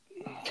I've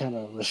kind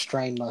of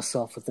restrained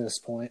myself at this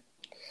point.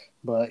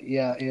 But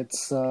yeah,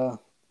 it's not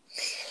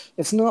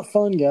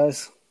fun,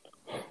 guys.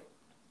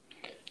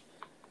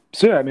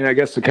 So yeah, I mean, I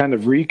guess to kind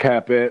of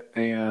recap it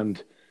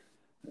and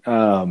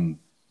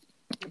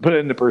put it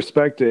into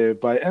perspective,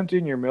 by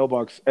emptying your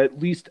mailbox at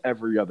least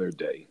every other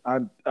day.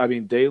 I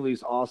mean,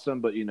 daily's awesome,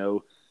 but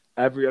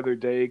every other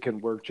day can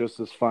work just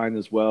as fine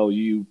as well.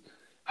 You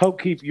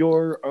help keep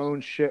your own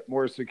shit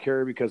more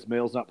secure because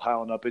mail's not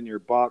piling up in your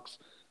box.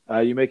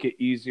 You make it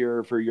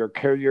easier for your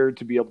carrier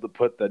to be able to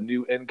put the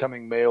new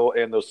incoming mail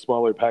and those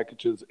smaller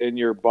packages in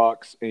your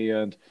box.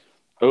 And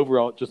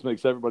overall, it just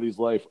makes everybody's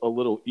life a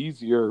little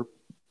easier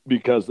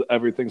because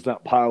everything's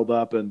not piled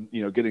up and,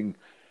 getting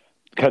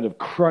kind of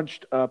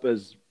crunched up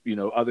as,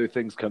 other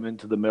things come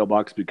into the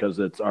mailbox because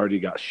it's already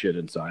got shit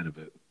inside of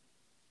it.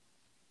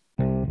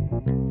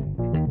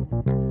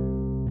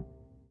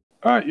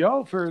 All right,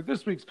 y'all, for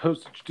this week's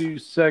Postage Due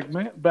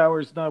segment,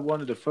 Bowers and I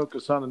wanted to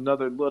focus on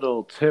another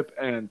little tip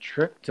and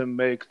trick to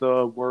make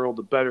the world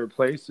a better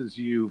place as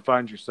you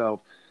find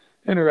yourself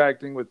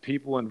interacting with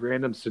people in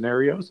random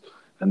scenarios.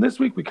 And this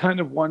week we kind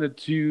of wanted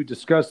to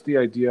discuss the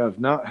idea of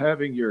not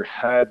having your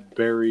head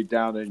buried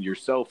down in your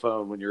cell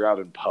phone when you're out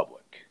in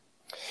public.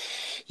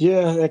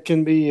 Yeah, that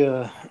can be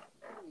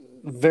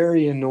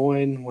very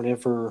annoying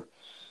whenever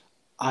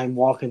I'm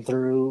walking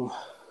through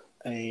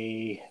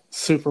a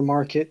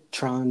supermarket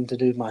trying to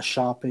do my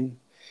shopping,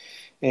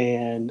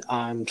 and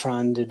I'm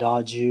trying to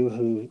dodge you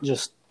who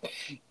just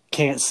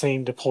can't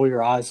seem to pull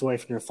your eyes away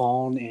from your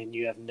phone, and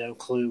you have no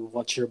clue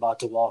what you're about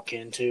to walk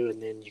into,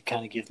 and then you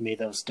kind of give me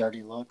those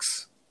dirty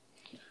looks.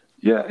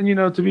 Yeah,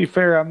 and to be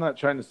fair, I'm not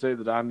trying to say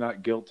that I'm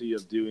not guilty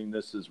of doing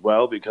this as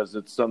well, because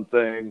it's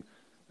something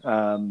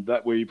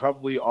that we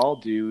probably all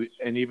do.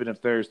 And even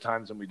if there's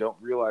times when we don't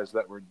realize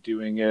that we're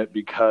doing it,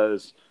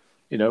 because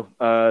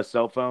a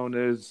cell phone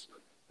is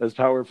as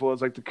powerful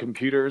as like the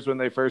computers when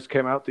they first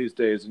came out these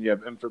days, and you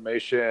have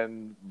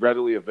information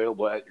readily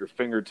available at your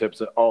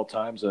fingertips at all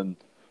times. And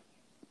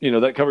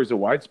that covers a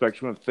wide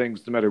spectrum of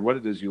things, no matter what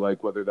it is you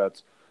like, whether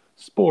that's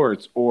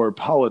sports or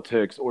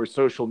politics or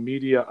social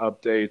media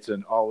updates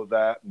and all of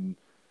that. And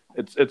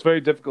it's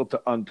very difficult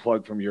to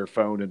unplug from your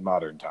phone in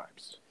modern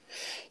times.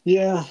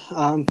 Yeah,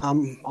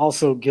 I'm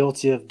also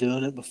guilty of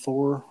doing it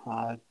before.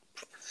 I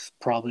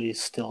probably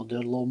still did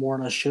a little more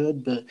than I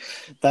should, but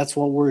that's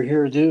what we're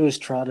here to do, is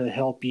try to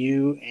help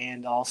you,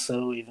 and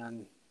also,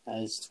 even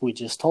as we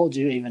just told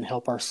you, even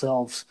help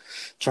ourselves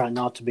try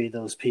not to be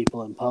those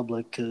people in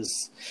public,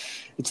 because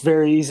it's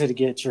very easy to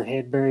get your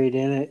head buried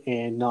in it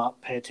and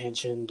not pay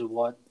attention to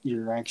what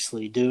you're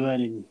actually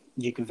doing, and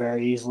you can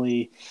very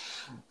easily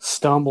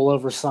stumble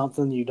over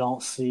something you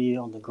don't see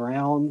on the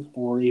ground,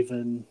 or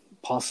even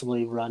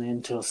possibly run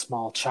into a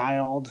small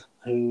child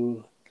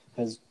who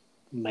has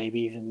maybe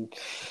even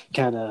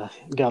kind of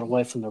got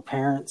away from their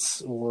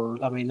parents.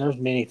 Or, I mean, there's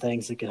many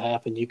things that could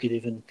happen. You could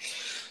even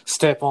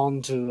step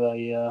onto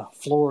a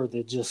floor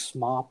that just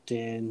mopped,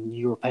 and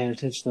you were paying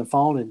attention to the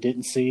phone and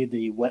didn't see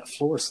the wet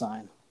floor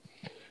sign.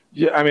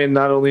 Yeah, I mean,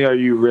 not only are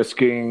you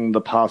risking the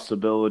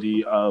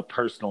possibility of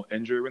personal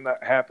injury when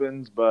that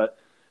happens, but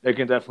it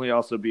can definitely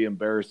also be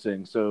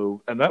embarrassing.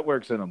 So, and that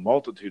works in a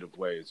multitude of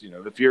ways.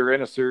 If you're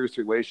in a serious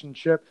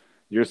relationship,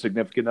 your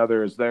significant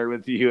other is there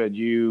with you, and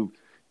you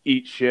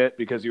eat shit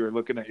because you were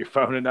looking at your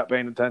phone and not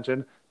paying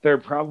attention, they're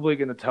probably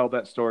going to tell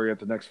that story at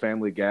the next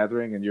family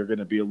gathering, and you're going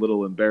to be a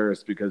little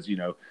embarrassed because,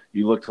 you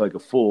looked like a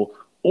fool.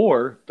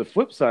 Or the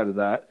flip side of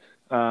that,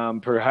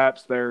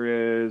 perhaps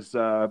there is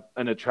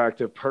an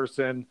attractive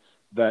person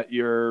that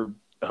you're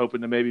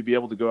hoping to maybe be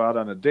able to go out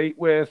on a date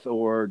with,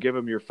 or give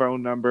them your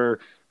phone number,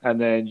 and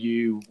then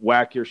you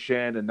whack your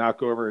shin and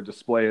knock over a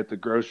display at the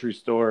grocery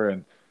store.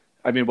 And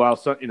I mean, while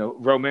some,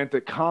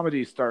 romantic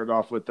comedies started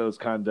off with those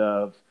kind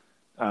of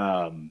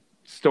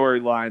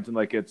storylines, and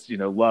like it's,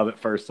 love at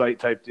first sight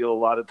type deal, a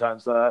lot of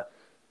times that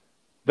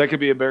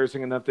could be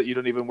embarrassing enough that you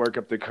don't even work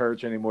up the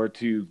courage anymore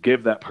to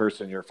give that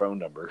person your phone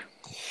number.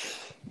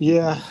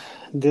 Yeah,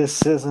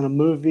 this isn't a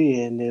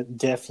movie, and it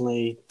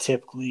definitely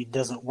typically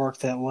doesn't work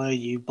that way.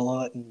 You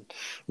blow it in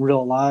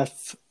real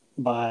life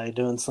by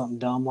doing something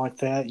dumb like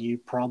that, you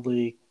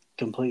probably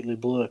completely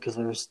blew it because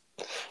there's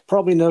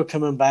probably no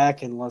coming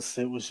back unless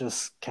it was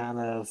just kind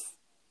of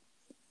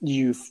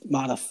you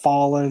might have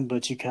fallen,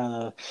 but you kind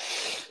of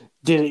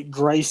did it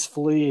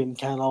gracefully and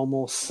kind of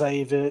almost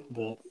save it.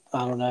 But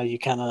I don't know, you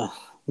kind of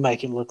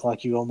make it look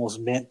like you almost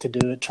meant to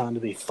do it, trying to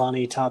be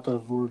funny type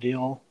of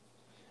ordeal,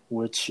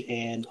 which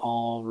in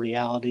all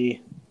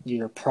reality,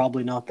 you're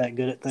probably not that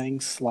good at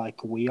things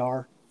like we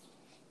are.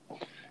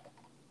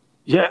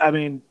 Yeah, I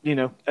mean,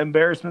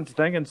 embarrassment's a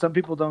thing, and some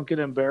people don't get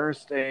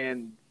embarrassed.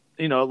 And,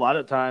 a lot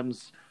of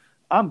times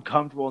I'm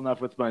comfortable enough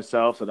with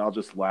myself that I'll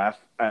just laugh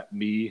at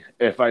me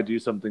if I do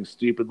something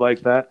stupid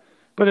like that.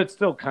 But it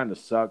still kind of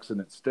sucks and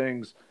it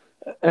stings.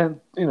 And,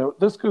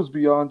 this goes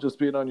beyond just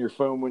being on your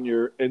phone when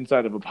you're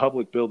inside of a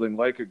public building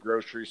like a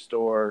grocery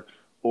store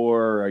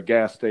or a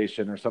gas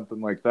station or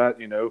something like that.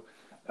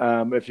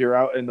 If you're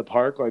out in the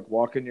park, like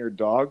walking your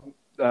dog,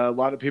 a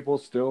lot of people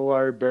still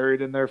are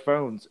buried in their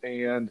phones.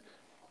 And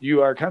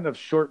you are kind of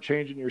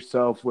shortchanging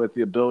yourself with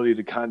the ability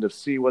to kind of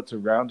see what's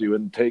around you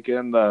and take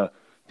in the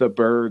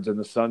birds and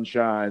the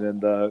sunshine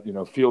and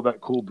feel that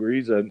cool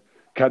breeze and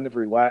kind of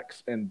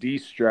relax and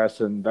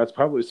de-stress. And that's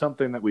probably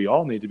something that we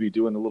all need to be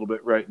doing a little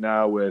bit right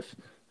now with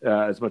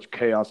as much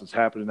chaos as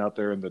happening out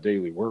there in the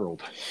daily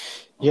world.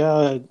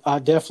 Yeah, I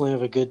definitely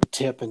have a good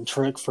tip and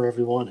trick for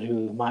everyone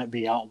who might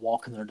be out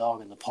walking their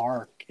dog in the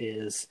park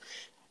is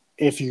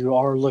if you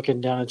are looking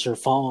down at your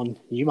phone,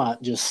 you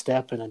might just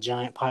step in a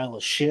giant pile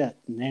of shit.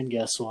 And then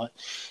guess what?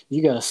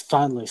 You got to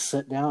finally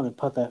sit down and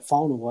put that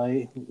phone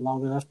away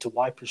long enough to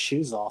wipe your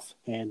shoes off.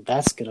 And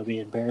that's going to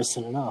be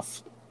embarrassing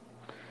enough.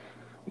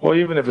 Well,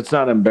 even if it's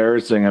not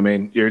embarrassing, I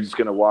mean, you're just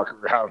going to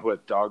walk around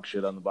with dog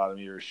shit on the bottom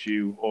of your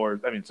shoe. Or,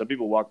 I mean, some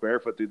people walk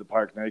barefoot through the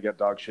park. Now you got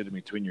dog shit in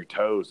between your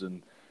toes.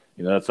 And,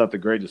 that's not the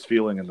greatest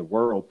feeling in the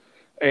world.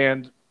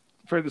 And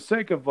for the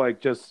sake of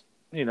like just,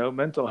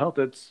 mental health,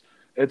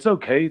 it's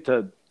okay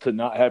to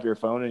not have your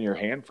phone in your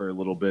hand for a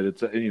little bit.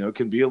 It's, it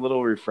can be a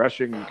little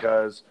refreshing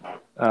because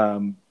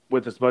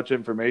with as much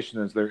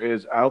information as there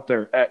is out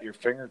there at your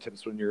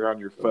fingertips when you're on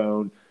your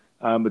phone,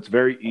 it's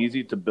very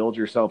easy to build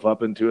yourself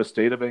up into a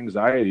state of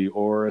anxiety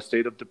or a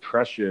state of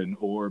depression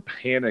or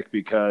panic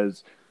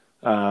because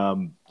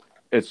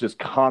it's just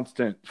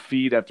constant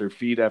feed after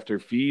feed after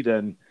feed.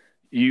 And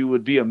you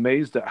would be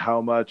amazed at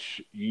how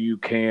much you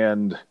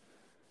can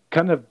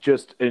kind of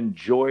just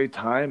enjoy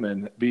time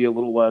and be a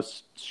little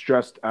less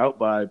stressed out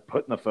by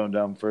putting the phone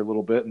down for a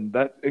little bit. And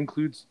that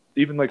includes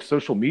even like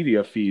social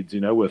media feeds,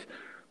 with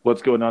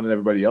what's going on in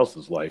everybody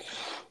else's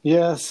life.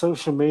 Yeah,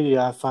 social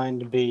media I find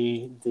to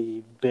be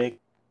the big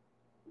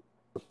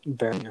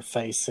burying your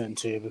face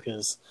into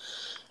because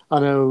I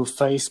know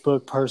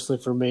Facebook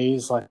personally for me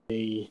is like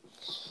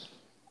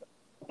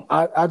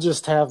I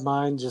just have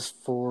mine just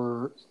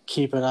for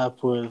keeping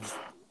up with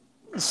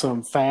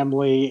some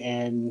family,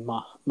 and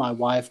my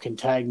wife can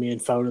tag me in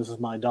photos of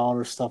my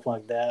daughter, stuff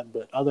like that.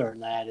 But other than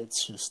that,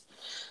 it's just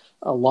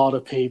a lot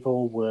of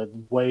people with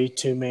way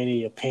too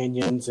many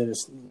opinions, and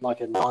it's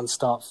like a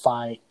nonstop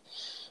fight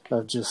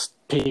of just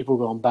people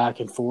going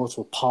back and forth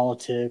with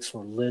politics,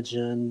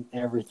 religion,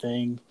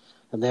 everything.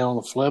 And then on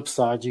the flip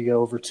side, you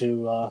go over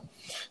to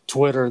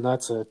Twitter, and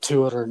that's a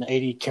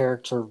 280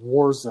 character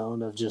war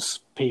zone of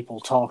just people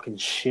talking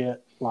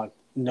shit like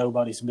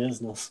nobody's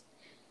business.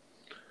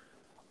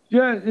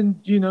 Yeah,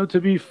 and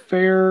to be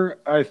fair,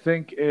 I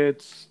think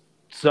it's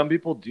some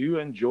people do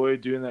enjoy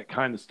doing that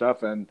kind of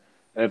stuff, and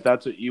if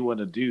that's what you want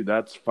to do,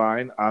 that's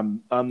fine.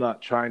 I'm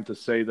not trying to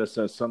say this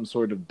as some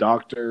sort of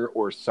doctor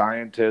or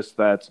scientist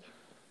that's,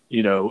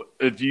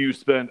 if you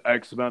spend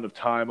X amount of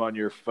time on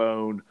your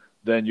phone,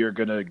 then you're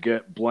gonna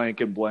get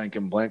blank and blank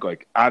and blank.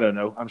 Like, I don't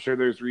know. I'm sure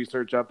there's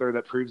research out there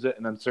that proves it,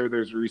 and I'm sure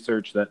there's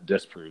research that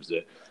disproves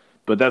it.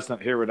 But that's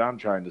not here what I'm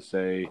trying to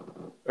say,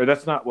 or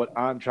that's not what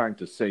I'm trying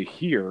to say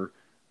here.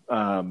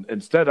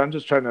 Instead, I'm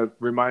just trying to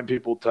remind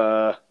people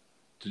to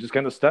just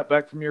kind of step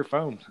back from your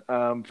phone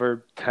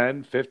for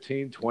 10,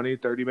 15, 20,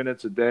 30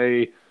 minutes a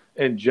day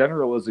in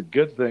general is a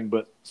good thing,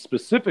 but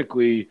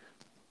specifically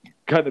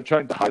kind of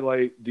trying to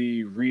highlight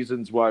the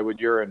reasons why when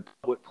you're in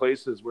public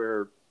places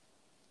where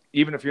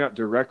even if you're not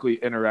directly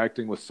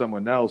interacting with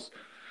someone else,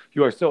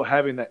 you are still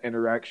having that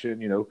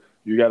interaction.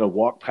 You got to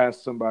walk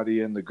past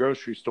somebody in the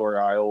grocery store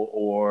aisle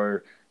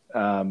or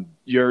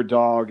your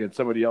dog and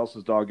somebody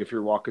else's dog if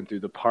you're walking through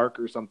the park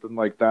or something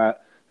like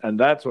that. And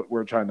that's what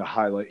we're trying to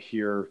highlight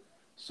here.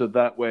 So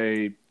that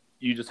way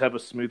you just have a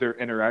smoother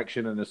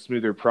interaction and a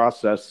smoother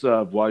process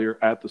while you're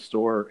at the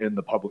store in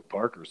the public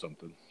park or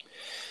something.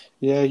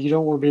 Yeah, you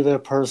don't want to be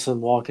that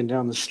person walking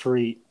down the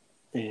street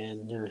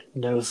and you're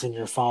nosing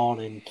your phone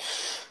and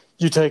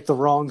you take the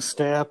wrong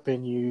step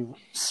and you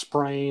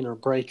sprain or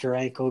break your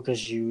ankle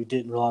because you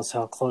didn't realize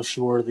how close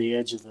you were to the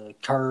edge of the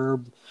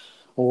curb,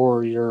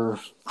 or you're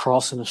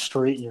crossing the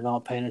street and you're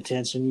not paying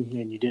attention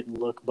and you didn't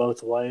look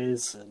both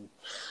ways, and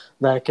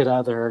that could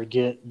either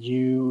get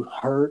you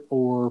hurt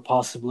or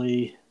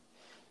possibly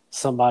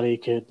somebody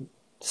could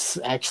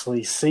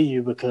actually see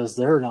you because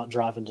they're not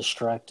driving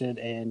distracted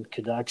and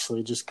could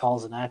actually just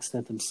cause an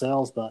accident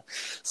themselves by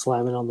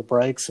slamming on the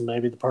brakes, and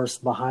maybe the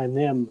person behind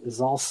them is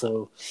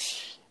also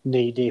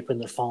knee deep in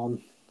their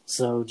phone.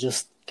 So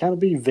just kind of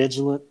be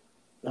vigilant,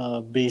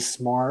 be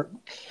smart,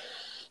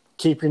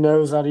 keep your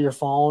nose out of your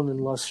phone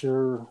unless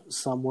you're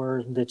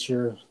somewhere that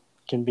you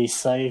can be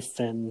safe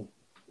and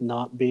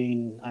not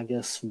being, I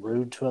guess,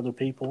 rude to other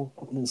people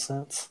in a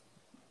sense.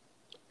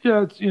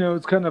 Yeah,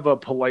 it's kind of a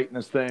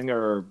politeness thing,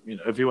 or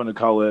if you want to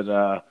call it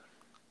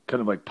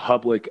kind of like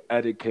public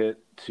etiquette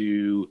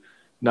to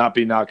not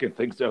be knocking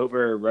things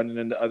over or running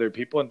into other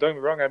people. And don't get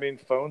me wrong, I mean,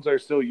 phones are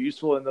still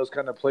useful in those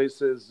kind of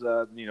places.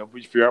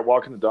 If you're out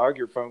walking the dog,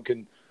 your phone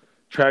can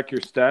track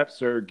your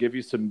steps or give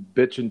you some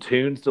bitchin'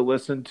 tunes to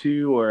listen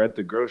to, or at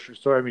the grocery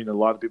store. I mean, a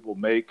lot of people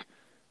make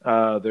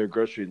their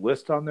grocery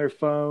list on their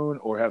phone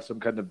or have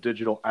some kind of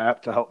digital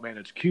app to help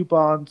manage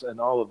coupons and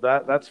all of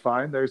that. That's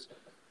fine.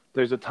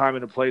 There's a time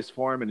and a place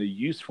for them and a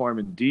use for them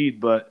indeed.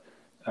 But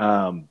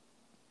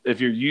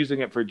if you're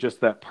using it for just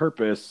that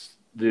purpose,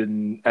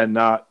 then and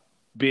not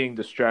being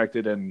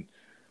distracted and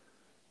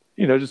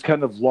just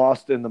kind of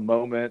lost in the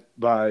moment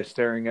by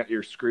staring at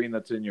your screen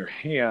that's in your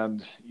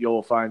hand,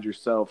 you'll find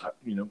yourself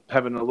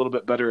having a little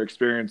bit better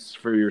experience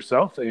for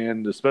yourself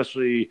and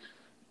especially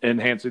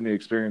enhancing the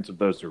experience of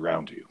those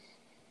around you.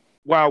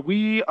 While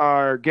we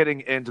are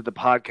getting into the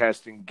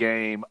podcasting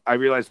game, I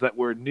realize that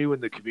we're new in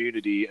the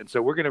community, and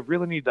so we're going to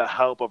really need the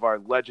help of our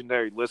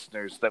legendary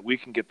listeners that we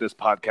can get this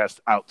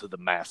podcast out to the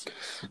masses.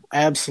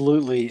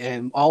 Absolutely,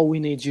 and all we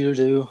need you to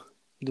do,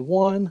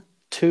 the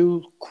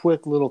 2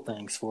 quick little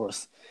things for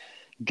us.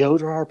 Go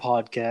to our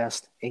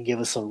podcast and give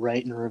us a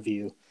rate and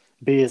review.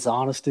 Be as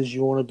honest as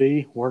you want to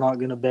be. We're not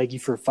going to beg you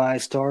for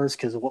 5 stars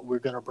because what we're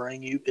going to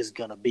bring you is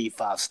going to be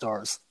 5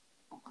 stars.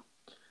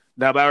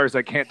 Now, Bowers,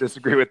 I can't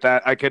disagree with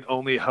that. I can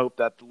only hope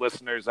that the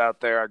listeners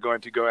out there are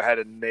going to go ahead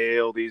and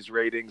nail these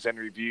ratings and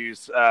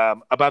reviews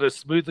about as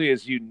smoothly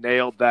as you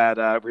nailed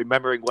that,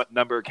 remembering what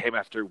number came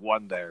after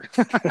 1 there.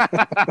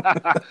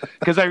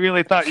 Because I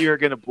really thought you were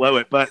going to blow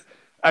it. But,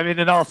 I mean,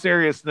 in all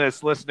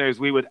seriousness, listeners,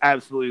 we would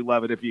absolutely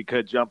love it if you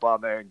could jump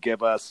on there and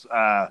give us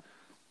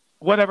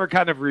whatever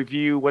kind of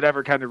review,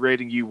 whatever kind of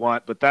rating you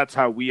want. But that's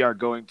how we are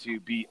going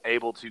to be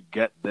able to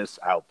get this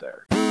out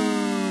there.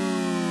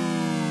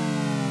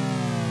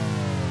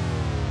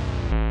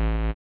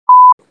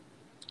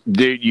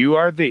 Dude, you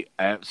are the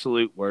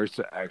absolute worst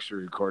at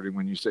actually recording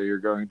when you say you're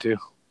going to.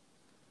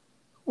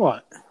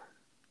 What?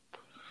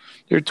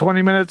 You're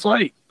 20 minutes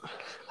late.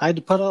 I had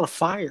to put out a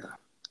fire.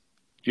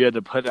 You had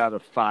to put out a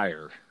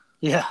fire.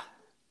 Yeah.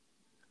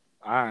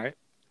 All right.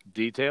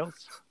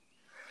 Details?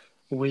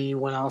 We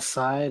went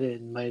outside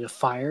and made a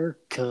fire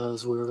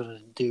because we were going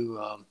to do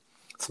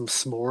some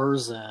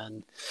s'mores,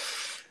 and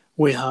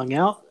we hung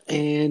out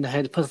and I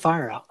had to put the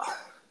fire out.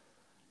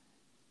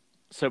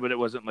 So, but it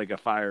wasn't like a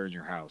fire in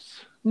your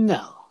house?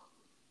 No.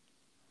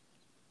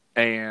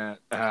 And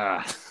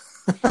I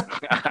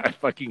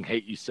fucking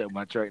hate you so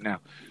much right now.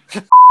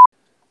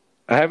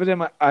 I have it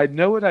in I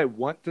know what I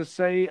want to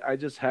say. I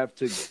just have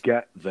to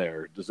get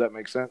there. Does that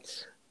make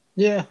sense?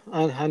 Yeah,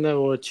 I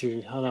know what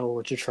you're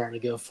trying to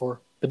go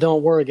for. But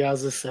don't worry,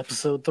 guys. This is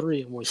episode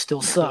 3, and we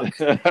still suck.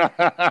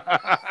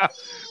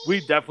 We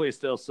definitely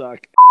still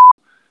suck.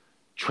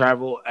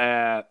 Travel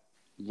at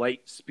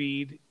light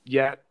speed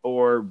yet,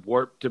 or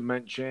warp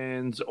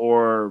dimensions,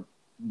 or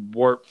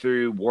warp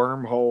through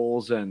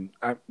wormholes, and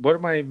what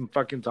am I even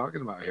fucking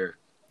talking about here?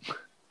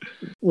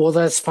 Well,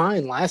 that's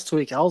fine. Last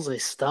week I was a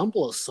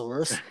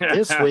Stumbleosaurus.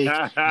 This week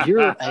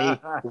you're a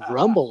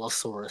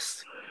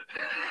Rumbleosaurus.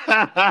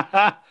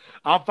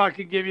 I'll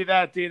fucking give you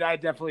that, dude. I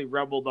definitely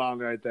rumbled on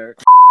right there.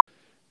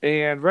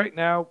 And right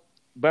now,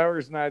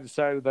 Bowers and I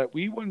decided that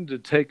we wanted to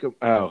take a...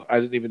 Oh, I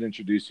didn't even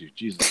introduce you.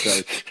 Jesus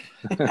Christ.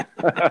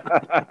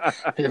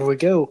 Here we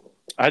go.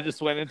 I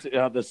just went into...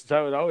 this is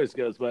how it always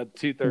goes, but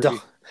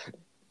 2:30.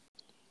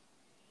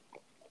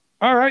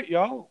 All right,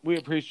 y'all. We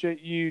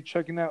appreciate you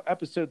checking out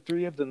episode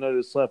 3 of the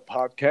Notice Left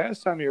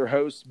podcast. I'm your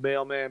host,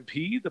 Mailman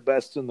P, the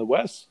best in the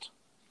West.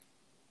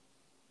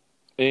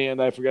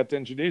 And I forgot to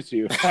introduce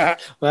you.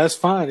 That's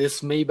fine.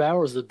 It's me,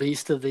 Bowers, the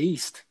Beast of the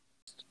East.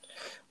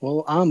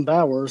 Well, I'm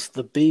Bowers,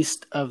 the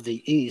Beast of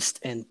the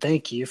East, and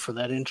thank you for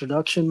that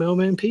introduction,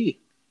 Mailman P.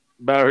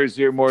 Bowers,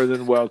 you're more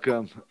than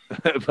welcome.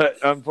 But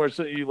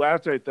unfortunately, you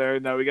laughed right there,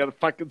 and now we got to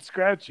fucking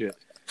scratch it.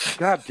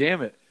 God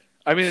damn it.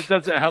 I mean, it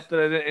doesn't help that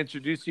I didn't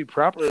introduce you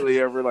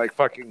properly over like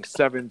fucking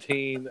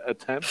 17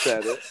 attempts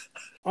at it.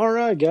 All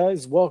right,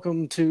 guys.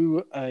 Welcome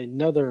to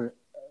another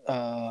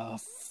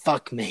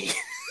fuck me.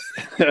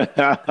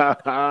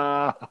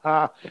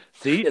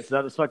 See, it's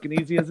not as fucking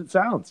easy as it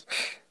sounds.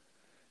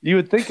 You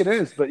would think it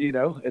is, but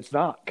it's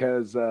not,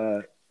 because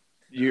all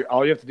you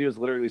have to do is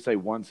literally say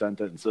one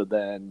sentence, so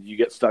then you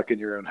get stuck in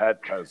your own head,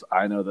 because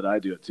I know that I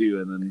do it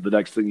too, and then the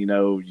next thing you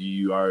know,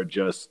 you are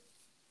just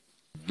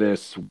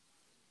this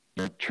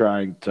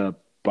trying to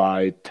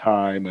buy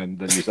time, and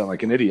then you sound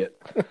like an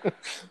idiot.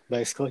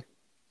 Basically.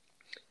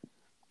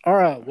 All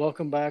right,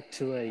 welcome back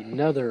to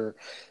another...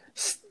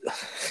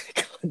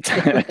 All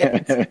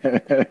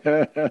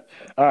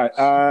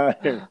right.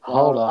 Here,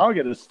 Hold on. I'll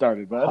get it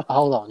started, bud.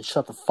 Hold on.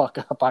 Shut the fuck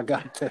up. I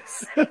got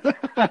this. All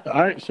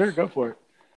right, sure, go for it.